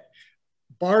get it.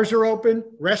 Bars are open,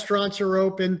 restaurants are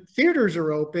open, theaters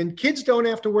are open, kids don't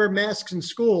have to wear masks in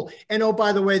school. And oh,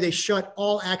 by the way, they shut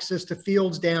all access to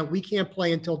fields down. We can't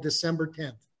play until December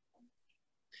 10th.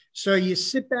 So you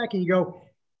sit back and you go,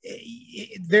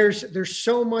 there's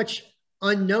so much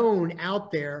unknown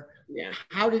out there. Yeah.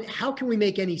 How can we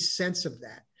make any sense of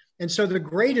that? And so the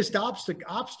greatest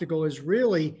obstacle is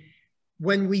really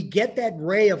when we get that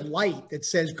ray of light that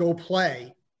says, go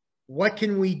play, what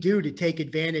can we do to take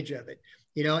advantage of it?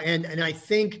 And I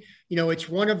think, it's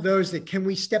one of those that can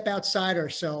we step outside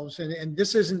ourselves? And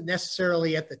this isn't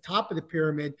necessarily at the top of the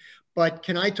pyramid, but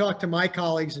can I talk to my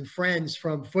colleagues and friends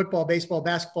from football, baseball,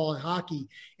 basketball, and hockey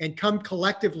and come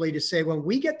collectively to say, when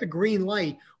we get the green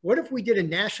light, what if we did a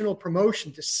national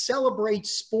promotion to celebrate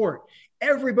sport?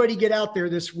 Everybody get out there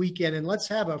this weekend and let's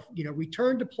have a,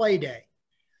 return to play day.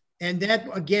 And that,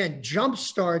 again,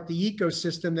 jumpstart the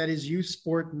ecosystem that is youth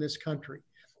sport in this country.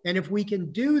 And if we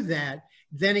can do that,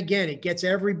 then again, it gets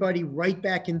everybody right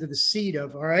back into the seat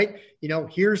of, all right,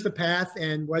 here's the path.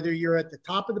 And whether you're at the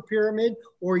top of the pyramid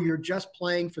or you're just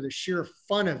playing for the sheer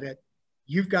fun of it,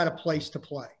 you've got a place to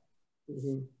play.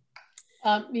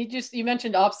 Mm-hmm. You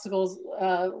mentioned obstacles,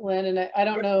 Lynn, and I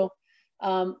don't know.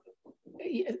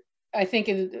 I think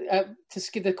to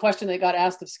skip the question that got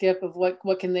asked of Skip of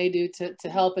what can they do to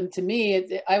help, and to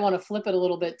me, I want to flip it a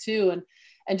little bit too, and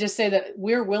just say that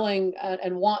we're willing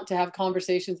and want to have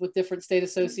conversations with different state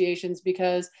associations,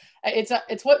 because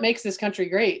it's what makes this country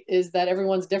great, is that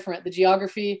everyone's different. The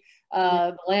geography,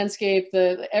 the landscape,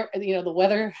 the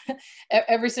weather,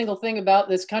 every single thing about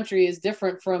this country is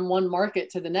different from one market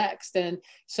to the next. And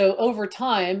so over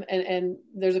time, and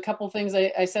there's a couple of things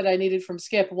I said I needed from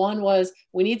Skip. One was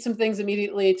we need some things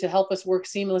immediately to help us work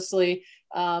seamlessly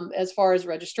as far as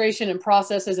registration and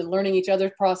processes and learning each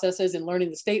other's processes and learning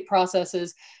the state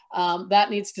processes. That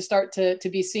needs to start to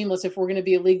be seamless if we're going to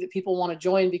be a league that people want to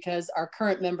join, because our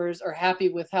current members are happy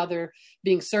with how they're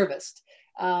being serviced.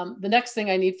 The next thing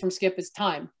I need from Skip is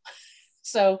time.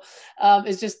 So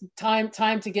it's just time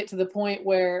to get to the point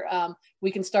where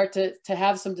we can start to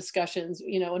have some discussions.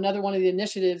 Another one of the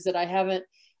initiatives that I haven't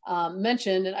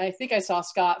mentioned, and I think I saw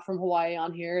Scott from Hawaii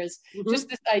on here, is just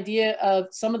this idea of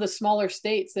some of the smaller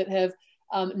states that have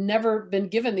never been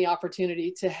given the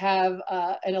opportunity to have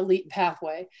an elite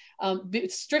pathway,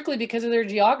 strictly because of their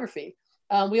geography.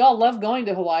 We all love going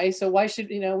to Hawaii, so why should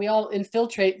we all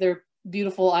infiltrate their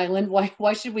beautiful island.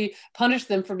 Why should we punish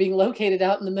them for being located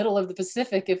out in the middle of the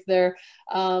Pacific if they're,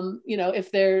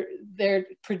 if they're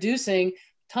producing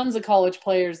tons of college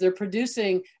players, they're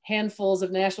producing handfuls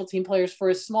of national team players for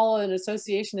as small an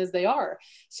association as they are.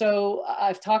 So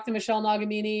I've talked to Michelle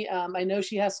Nagamini. I know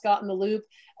she has Scott in the loop.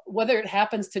 Whether it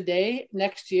happens today,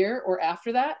 next year, or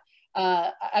after that,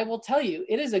 I will tell you,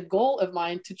 it is a goal of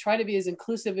mine to try to be as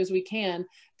inclusive as we can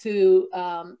to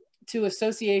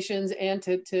associations and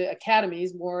to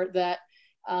academies more that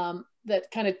that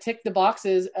kind of tick the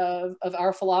boxes of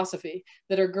our philosophy,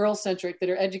 that are girl-centric, that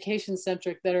are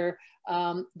education-centric, that are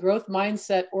growth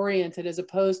mindset oriented as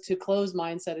opposed to closed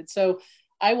mindseted. So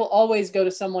I will always go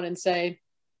to someone and say,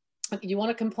 you want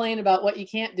to complain about what you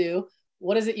can't do?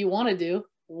 What is it you want to do?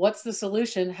 What's the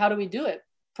solution? How do we do it?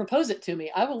 Propose it to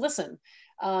me. I will listen.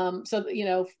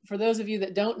 So, for those of you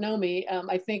that don't know me,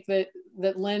 I think that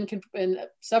Lynn can, and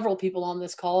several people on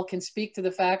this call can speak to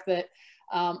the fact that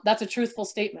that's a truthful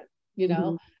statement,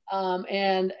 Mm-hmm.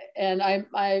 And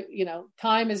I,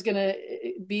 time is going to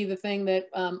be the thing that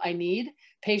I need.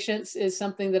 Patience is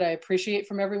something that I appreciate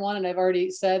from everyone. And I've already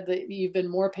said that you've been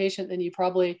more patient than you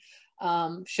probably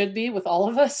should be with all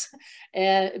of us.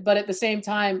 But at the same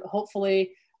time,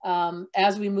 hopefully,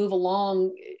 as we move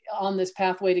along on this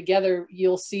pathway together,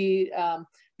 you'll see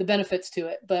the benefits to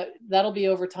it, but that'll be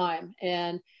over time.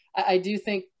 And I do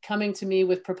think coming to me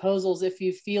with proposals, if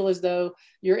you feel as though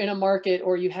you're in a market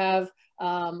or you have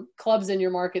clubs in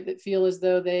your market that feel as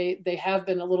though they have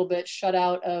been a little bit shut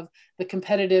out of the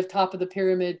competitive top of the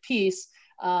pyramid piece,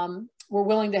 we're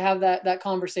willing to have that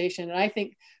conversation. And I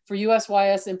think for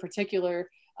USYS in particular,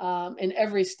 in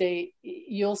every state,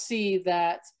 you'll see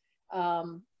that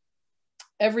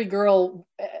every girl,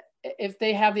 if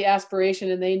they have the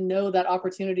aspiration and they know that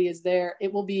opportunity is there,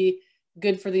 it will be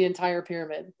good for the entire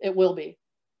pyramid. It will be.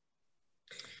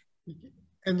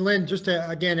 And Lynn, just to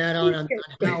again add on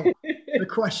how the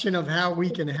question of how we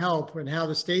can help and how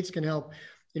the states can help,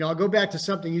 I'll go back to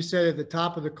something you said at the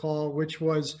top of the call, which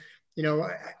was,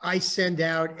 I send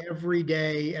out every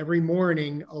day, every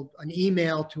morning, an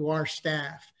email to our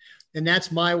staff. And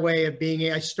that's my way of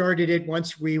I started it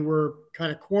once we were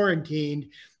kind of quarantined,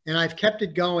 and I've kept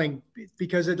it going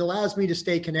because it allows me to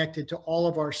stay connected to all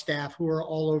of our staff who are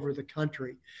all over the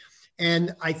country.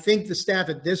 And I think the staff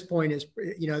at this point is,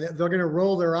 they're going to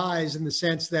roll their eyes in the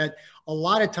sense that a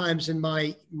lot of times in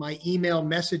my email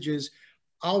messages,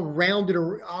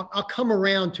 I'll come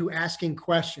around to asking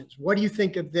questions. What do you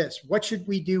think of this? What should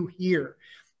we do here?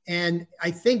 And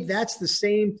I think that's the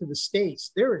same to the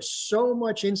states. There is so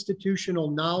much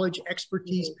institutional knowledge,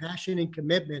 expertise, passion, and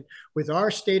commitment with our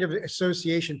state of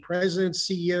association presidents,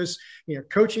 CEOs,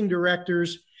 coaching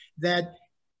directors, that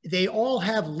they all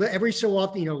have every so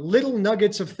often, little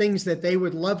nuggets of things that they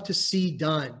would love to see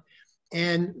done.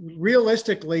 And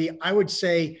realistically, I would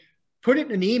say, put it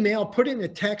in an email, put it in a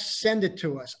text, send it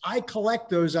to us. I collect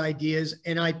those ideas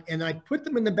and I put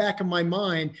them in the back of my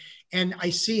mind, and I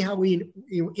see how we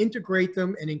integrate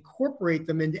them and incorporate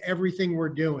them into everything we're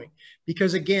doing.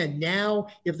 Because again, now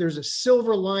if there's a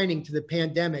silver lining to the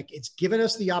pandemic, it's given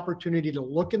us the opportunity to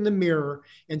look in the mirror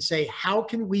and say, how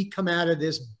can we come out of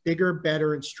this bigger,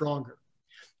 better, and stronger?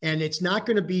 And it's not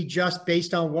going to be just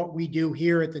based on what we do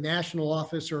here at the national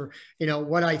office or,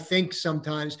 what I think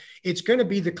sometimes. It's going to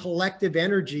be the collective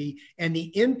energy and the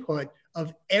input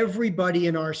of everybody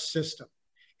in our system.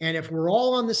 And if we're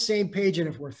all on the same page and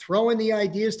if we're throwing the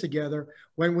ideas together,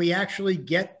 when we actually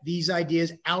get these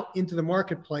ideas out into the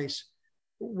marketplace,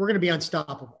 we're going to be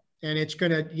unstoppable. And it's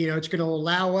going to, it's going to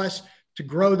allow us to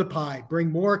grow the pie,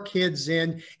 bring more kids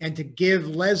in, and to give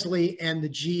Lesle and the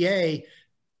GA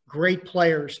great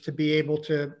players to be able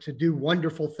to do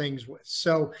wonderful things with.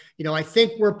 So, I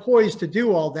think we're poised to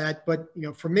do all that. But,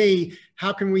 for me,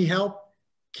 how can we help?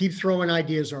 Keep throwing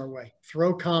ideas our way,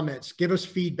 throw comments, give us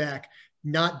feedback,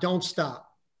 don't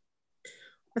stop.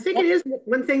 I think it is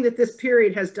one thing that this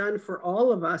period has done for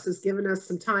all of us is given us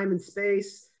some time and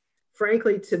space,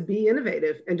 frankly, to be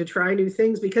innovative and to try new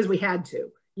things because we had to.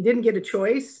 You didn't get a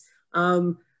choice.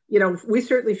 We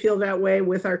certainly feel that way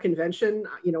with our convention.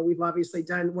 We've obviously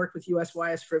worked with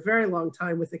USYS for a very long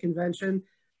time with the convention.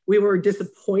 We were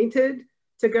disappointed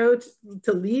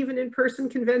to leave an in-person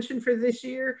convention for this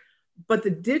year, but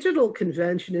the digital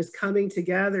convention is coming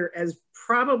together as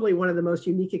probably one of the most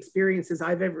unique experiences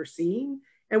I've ever seen.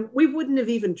 And we wouldn't have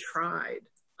even tried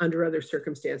under other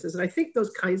circumstances. And I think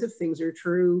those kinds of things are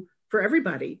true for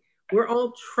everybody. We're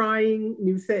all trying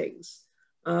new things.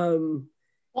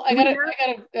 Well, I got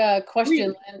a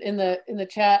question in the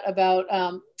chat about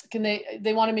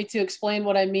they wanted me to explain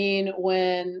what I mean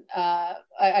when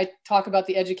I talk about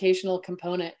the educational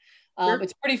component. Sure.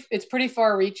 It's pretty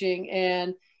far reaching.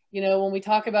 And, you know, when we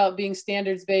talk about being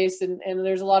standards based, and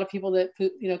there's a lot of people that,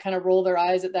 you know, kind of roll their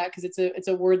eyes at that, because it's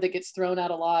a word that gets thrown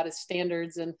out a lot, is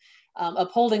standards, and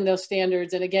upholding those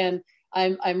standards. And again,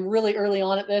 I'm really early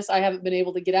on at this. I haven't been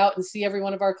able to get out and see every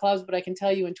one of our clubs, but I can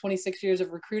tell you in 26 years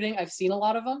of recruiting, I've seen a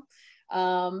lot of them.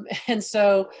 And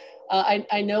so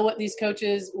I know what these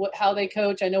coaches, how they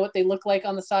coach. I know what they look like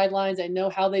on the sidelines. I know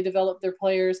how they develop their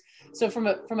players. So from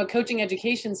a coaching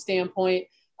education standpoint,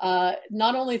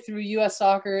 not only through U.S.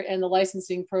 Soccer and the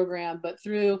licensing program, but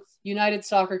through United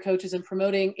Soccer Coaches and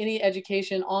promoting any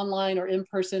education online or in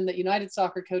person that United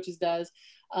Soccer Coaches does,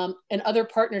 and other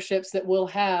partnerships that we'll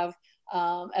have,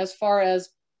 as far as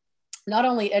not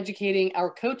only educating our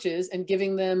coaches and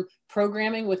giving them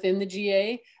programming within the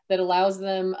GA that allows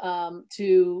them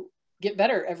to get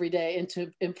better every day and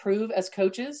to improve as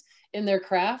coaches in their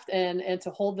craft, and to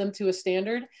hold them to a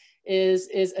standard,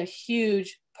 is a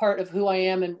huge part of who I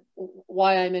am and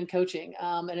why I'm in coaching.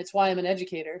 And it's why I'm an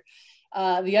educator.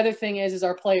 The other thing is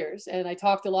our players. And I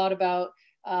talked a lot about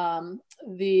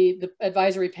the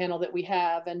advisory panel that we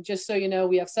have. And just so you know,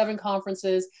 we have 7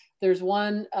 conferences. There's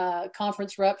one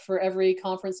conference rep for every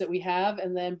conference that we have.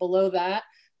 And then below that,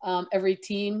 every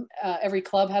team, every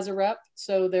club has a rep.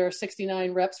 So there are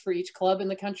 69 reps for each club in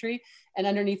the country. And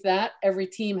underneath that, every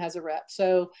team has a rep.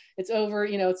 So it's over,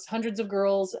 you know, it's hundreds of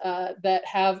girls that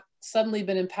have suddenly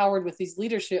been empowered with these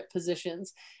leadership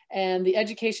positions, and the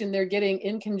education they're getting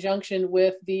in conjunction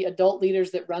with the adult leaders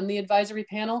that run the advisory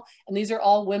panel. And these are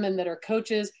all women that are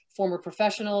coaches, former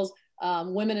professionals,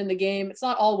 women in the game. It's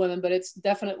not all women, but it's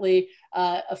definitely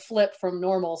a flip from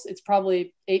normals. It's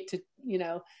probably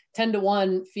 10 to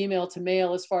 1 female to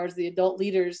male as far as the adult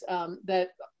leaders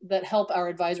that help our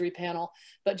advisory panel.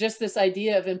 But just this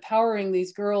idea of empowering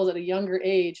these girls at a younger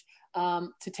age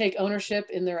to take ownership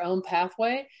in their own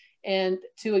pathway, and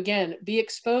to, again, be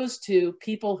exposed to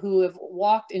people who have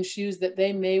walked in shoes that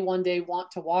they may one day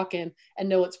want to walk in and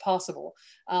know it's possible.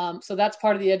 So that's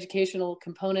part of the educational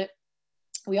component.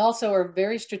 We also are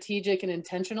very strategic and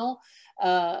intentional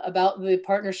about the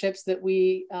partnerships that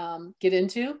we get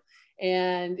into.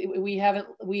 And we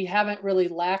haven't really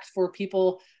lacked for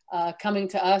people coming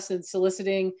to us and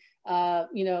soliciting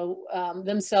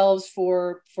themselves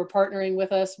for partnering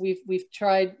with us. We've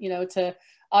tried, to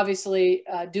obviously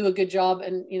do a good job,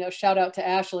 and, shout out to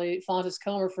Ashley Fontes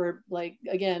Comer for,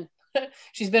 again,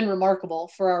 she's been remarkable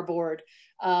for our board.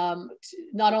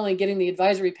 Not only getting the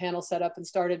advisory panel set up and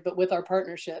started, but with our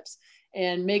partnerships,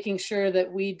 and making sure that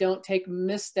we don't take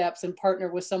missteps and partner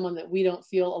with someone that we don't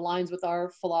feel aligns with our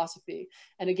philosophy.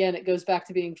 And again, it goes back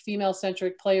to being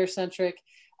female-centric, player-centric.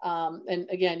 And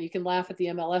again, you can laugh at the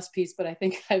MLS piece, but I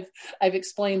think I've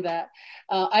explained that.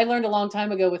 I learned a long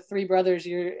time ago with 3 brothers,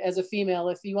 as a female,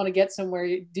 if you want to get somewhere,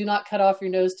 you do not cut off your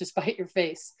nose to spite your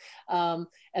face. And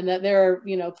that there are,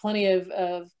 plenty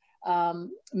of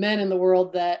men in the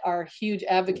world that are huge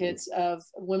advocates of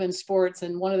women's sports.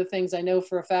 And one of the things I know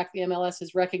for a fact the MLS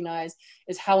has recognized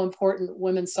is how important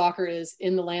women's soccer is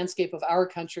in the landscape of our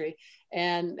country,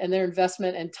 and their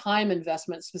investment and time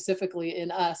investment specifically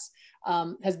in us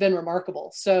has been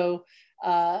remarkable. So,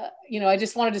 I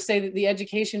just wanted to say that the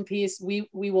education piece, we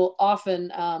will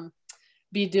often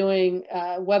be doing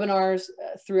webinars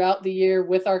throughout the year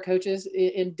with our coaches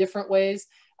in different ways.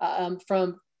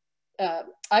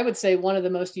 I would say one of the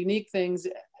most unique things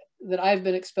that I've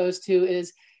been exposed to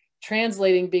is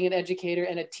translating being an educator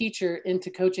and a teacher into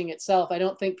coaching itself. I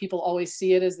don't think people always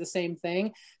see it as the same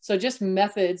thing. So just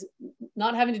methods,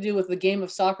 not having to do with the game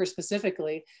of soccer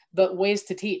specifically, but ways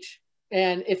to teach.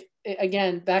 And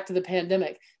again, back to the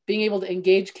pandemic, being able to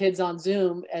engage kids on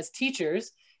Zoom as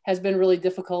teachers has been really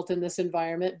difficult in this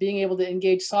environment. Being able to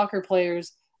engage soccer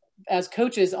players as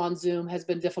coaches on Zoom has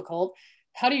been difficult.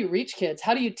 How do you reach kids?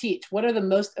 How do you teach? What are the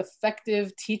most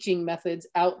effective teaching methods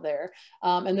out there?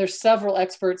 And there's several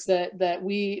experts that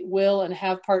we will and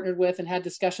have partnered with and had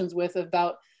discussions with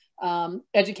about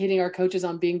educating our coaches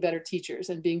on being better teachers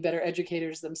and being better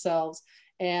educators themselves.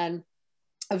 And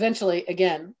eventually,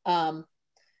 again, my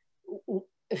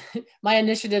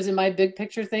initiatives and my big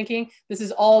picture thinking, this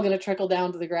is all going to trickle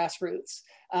down to the grassroots,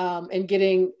 and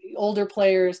getting older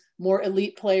players, more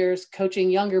elite players, coaching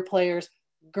younger players,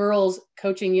 girls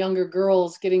coaching younger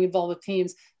girls, getting involved with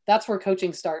teams. That's where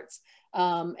coaching starts.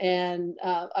 And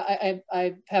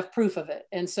I have proof of it.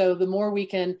 And so the more we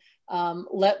can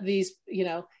let these,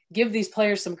 give these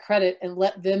players some credit and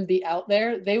let them be out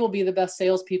there, they will be the best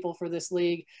salespeople for this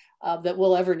league that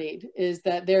we'll ever need. Is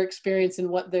that their experience and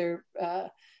what they're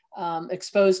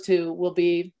exposed to will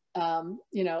be,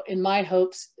 in my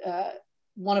hopes,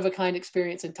 one of a kind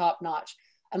experience and top notch.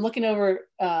 I'm looking over,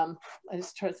 I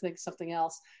just try to think of something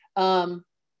else. Amber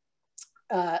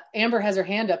has her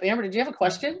hand up. Amber, did you have a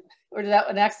question, or did that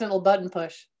an accidental button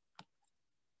push?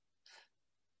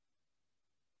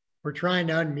 We're trying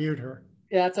to unmute her.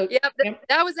 Yeah, that's okay. Yeah,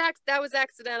 that was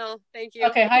accidental. Thank you.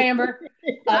 Okay, hi Amber.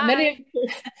 Hi.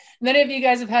 Many of you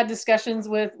guys have had discussions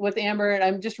with Amber, and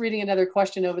I'm just reading another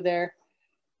question over there.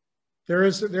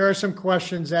 There are some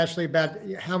questions actually about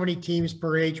how many teams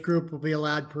per age group will be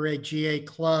allowed per a GA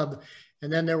club,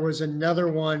 and then there was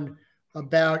another one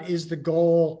about is the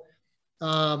goal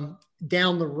down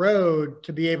the road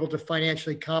to be able to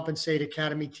financially compensate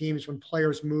academy teams when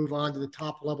players move on to the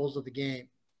top levels of the game.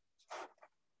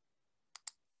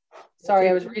 Sorry,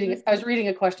 I was reading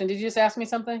a question. Did you just ask me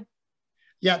something?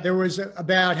 Yeah, there was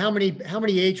about how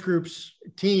many age groups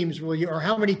teams will you, or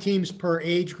how many teams per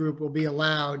age group will be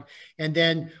allowed, and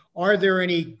then are there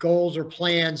any goals or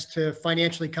plans to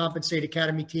financially compensate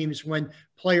academy teams when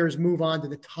players move on to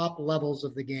the top levels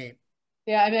of the game?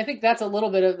 Yeah, I mean, I think that's a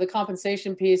little bit of the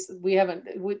compensation piece.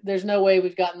 There's no way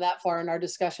we've gotten that far in our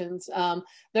discussions.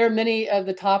 There are many of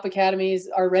the top academies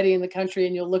already in the country,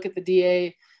 and you'll look at the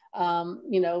DA.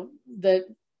 You know,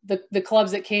 the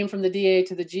clubs that came from the DA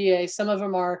to the GA, some of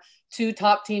them are 2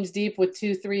 top teams deep with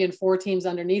 2, 3, and 4 teams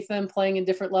underneath them playing in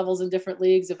different levels in different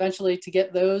leagues. Eventually, to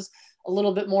get those a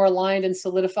little bit more aligned and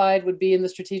solidified would be in the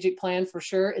strategic plan for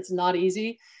sure. It's not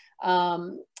easy.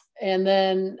 And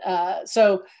then,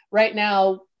 so right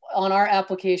now on our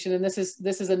application, and this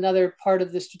is another part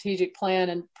of the strategic plan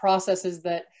and processes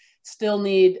that still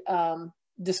need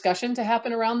discussion to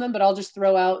happen around them, but I'll just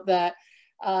throw out that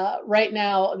right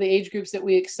now, the age groups that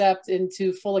we accept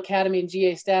into full academy and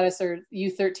GA status are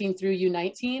U13 through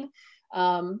U19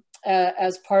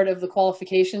 as part of the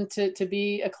qualification to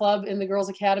be a club in the Girls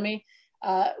Academy.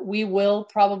 We will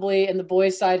probably, and the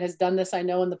boys side has done this, I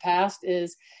know in the past,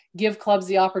 is give clubs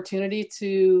the opportunity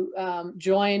to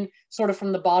join sort of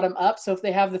from the bottom up. So if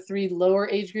they have the 3 lower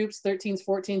age groups, 13s,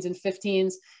 14s, and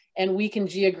 15s, and we can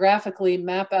geographically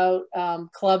map out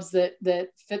clubs that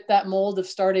fit that mold of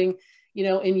starting, you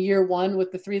know, in year 1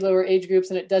 with the 3 lower age groups,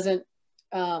 and it doesn't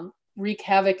wreak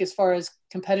havoc as far as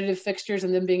competitive fixtures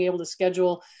and then being able to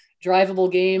schedule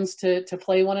drivable games to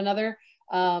play one another.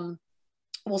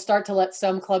 We'll start to let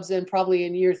some clubs in probably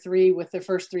in year 3 with their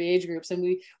first 3 age groups. And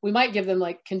we might give them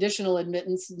like conditional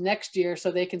admittance next year so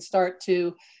they can start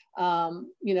to,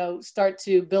 you know, start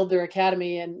to build their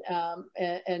academy and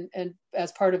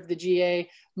as part of the GA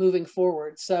moving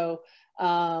forward. So,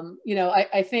 you know,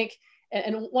 I think,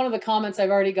 and one of the comments I've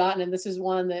already gotten, and this is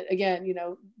one that, again, you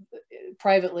know,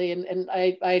 privately, and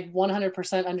I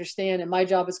 100% understand, and my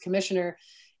job as commissioner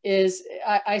is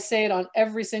I say it on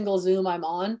every single Zoom I'm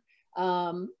on.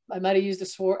 I might have used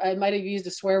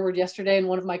a swear word yesterday in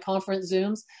one of my conference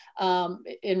Zooms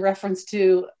in reference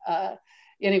to,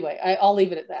 anyway, I'll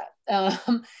leave it at that.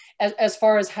 As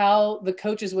far as how the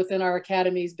coaches within our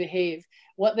academies behave,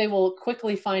 what they will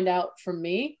quickly find out from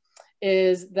me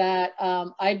is that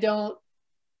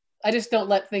I just don't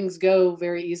let things go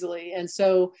very easily. And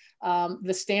so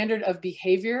the standard of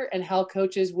behavior and how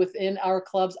coaches within our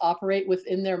clubs operate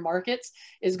within their markets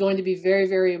is going to be very,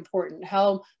 very important.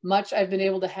 How much I've been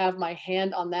able to have my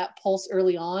hand on that pulse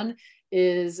early on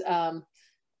is, I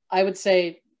would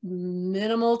say,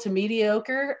 minimal to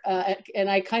mediocre.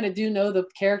 And I kind of do know the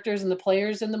characters and the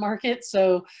players in the market.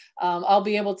 So I'll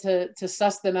be able to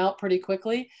suss them out pretty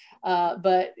quickly.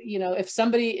 But, you know, if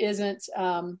somebody isn't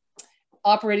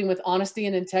operating with honesty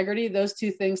and integrity, those 2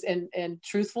 things, and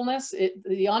truthfulness,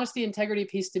 the honesty integrity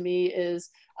piece to me is,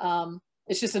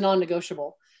 it's just a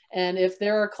non-negotiable. And if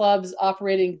there are clubs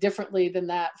operating differently than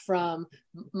that from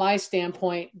my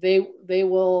standpoint, they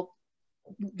will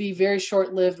be very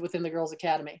short-lived within the Girls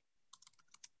Academy,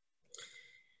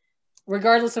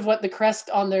 regardless of what the crest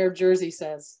on their jersey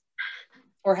says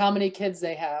or how many kids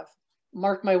they have.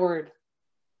 Mark my word.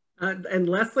 And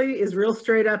Lesle is real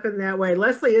straight up in that way.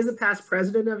 Lesle is a past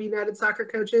president of United Soccer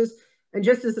Coaches. And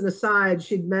just as an aside,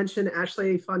 she'd mentioned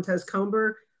Ashley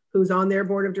Fontes-Comber, who's on their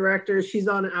board of directors. She's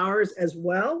on ours as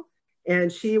well.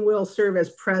 And she will serve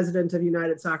as president of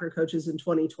United Soccer Coaches in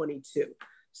 2022.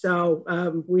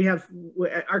 So we have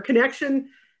our connection.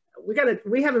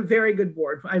 We have a very good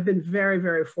board. I've been very,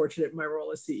 very fortunate in my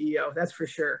role as CEO, that's for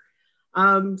sure.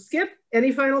 Skip,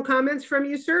 any final comments from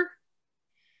you, sir?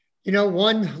 You know,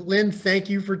 Lynn, thank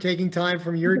you for taking time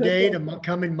from your day to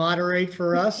come and moderate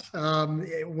for us.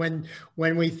 When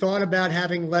we thought about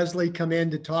having Lesle come in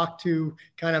to talk to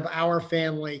kind of our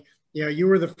family, you know, you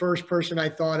were the first person I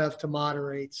thought of to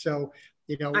moderate. So,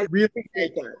 you know, I really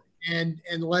appreciate that.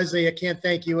 And Lesle, I can't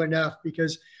thank you enough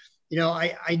because, you know,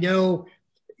 I know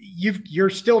you're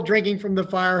still drinking from the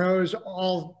fire hose.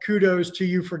 All kudos to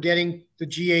you for getting the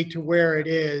G8 to where it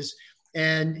is.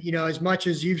 And, you know, as much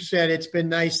as you've said, it's been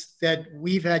nice that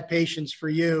we've had patience for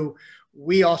you.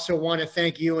 We also want to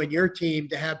thank you and your team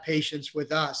to have patience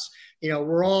with us. You know,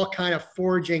 we're all kind of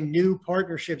forging new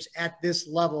partnerships at this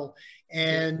level.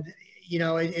 And, you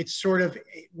know, it's sort of,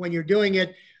 when you're doing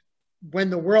it, when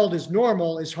the world is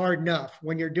normal, is hard enough.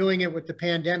 When you're doing it with the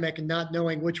pandemic and not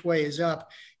knowing which way is up,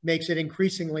 makes it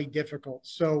increasingly difficult.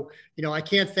 So, you know, I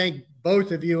can't thank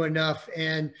both of you enough.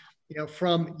 And, you know,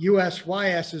 from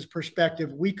USYS's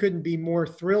perspective, we couldn't be more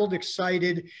thrilled,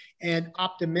 excited, and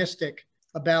optimistic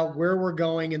about where we're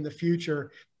going in the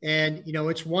future. And, you know,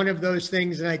 it's one of those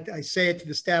things, and I say it to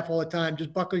the staff all the time,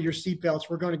 just buckle your seatbelts.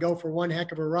 We're going to go for one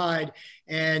heck of a ride.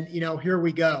 And, you know, here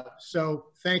we go. So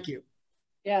thank you.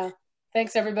 Yeah.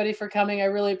 Thanks everybody for coming. I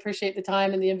really appreciate the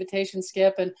time and the invitation,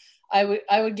 Skip. And I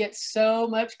would get so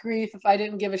much grief if I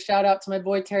didn't give a shout out to my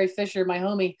boy, Terry Fisher, my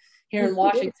homie here in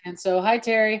Washington. So hi,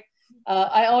 Terry.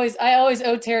 I always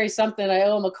owe Terry something. I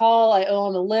owe him a call. I owe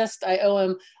him a list. I owe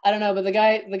him, I don't know, but the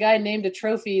guy named a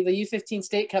trophy, the U15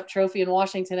 State Cup trophy in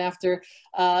Washington after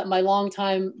my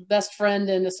longtime best friend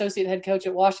and associate head coach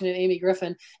at Washington, Amy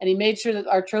Griffin. And he made sure that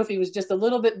our trophy was just a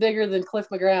little bit bigger than Cliff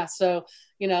McGrath. So,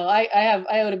 you know,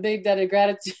 I owed a big debt of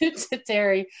gratitude to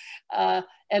Terry.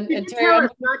 And Terry,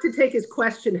 not to take his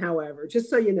question, however, just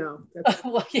so you know.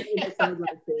 Well, yeah.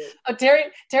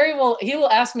 Terry will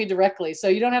ask me directly, so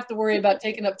you don't have to worry about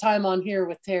taking up time on here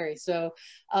with Terry. So,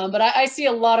 but I see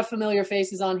a lot of familiar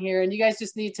faces on here, and you guys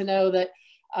just need to know that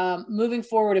moving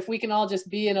forward, if we can all just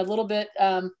be in a little bit,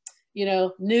 you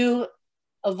know, new,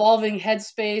 evolving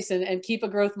headspace and keep a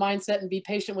growth mindset and be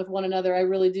patient with one another, I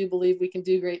really do believe we can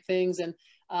do great things. And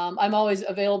I'm always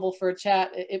available for a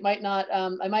chat. It might not,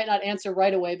 I might not answer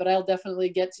right away, but I'll definitely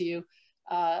get to you.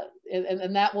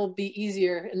 And that will be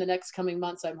easier in the next coming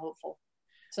months, I'm hopeful.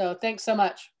 So thanks so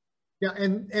much. Yeah,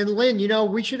 and Lynn, you know,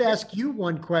 we should ask you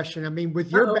one question. I mean,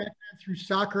 with your background through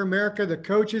Soccer America, the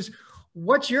coaches,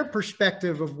 what's your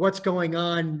perspective of what's going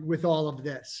on with all of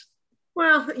this?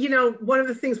 Well, you know, one of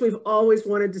the things we've always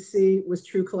wanted to see was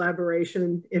true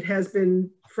collaboration. It has been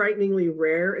frighteningly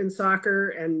rare in soccer,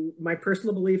 and my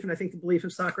personal belief, and I think the belief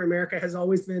of Soccer America, has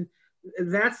always been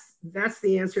that's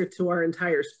the answer to our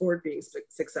entire sport being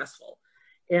successful.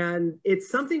 And it's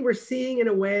something we're seeing in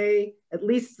a way, at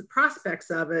least the prospects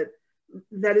of it,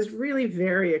 that is really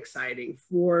very exciting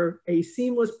for a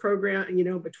seamless program, you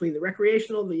know, between the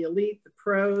recreational, the elite, the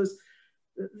pros.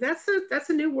 That's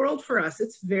a new world for us.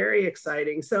 It's very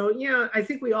exciting. So, yeah, I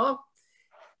think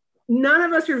none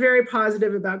of us are very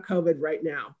positive about COVID right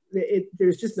now.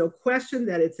 There's just no question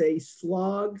that it's a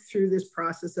slog through this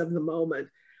process of the moment.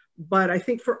 But I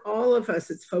think for all of us,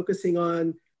 it's focusing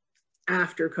on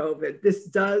after COVID. This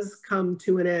does come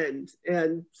to an end.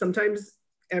 And sometimes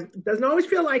it doesn't always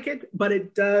feel like it, but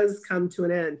it does come to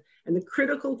an end. And the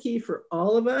critical key for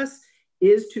all of us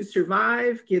is to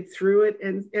survive, get through it,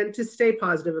 and to stay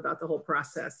positive about the whole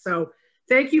process. So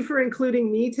thank you for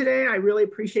including me today. I really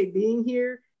appreciate being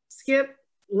here. Skip,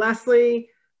 Leslie,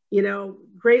 you know,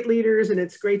 great leaders, and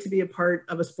it's great to be a part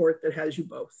of a sport that has you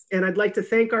both. And I'd like to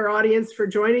thank our audience for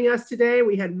joining us today.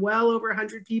 We had well over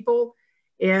 100 people,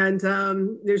 and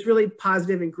there's really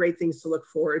positive and great things to look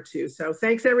forward to. So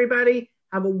thanks, everybody.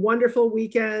 Have a wonderful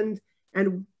weekend,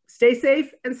 and stay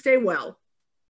safe and stay well.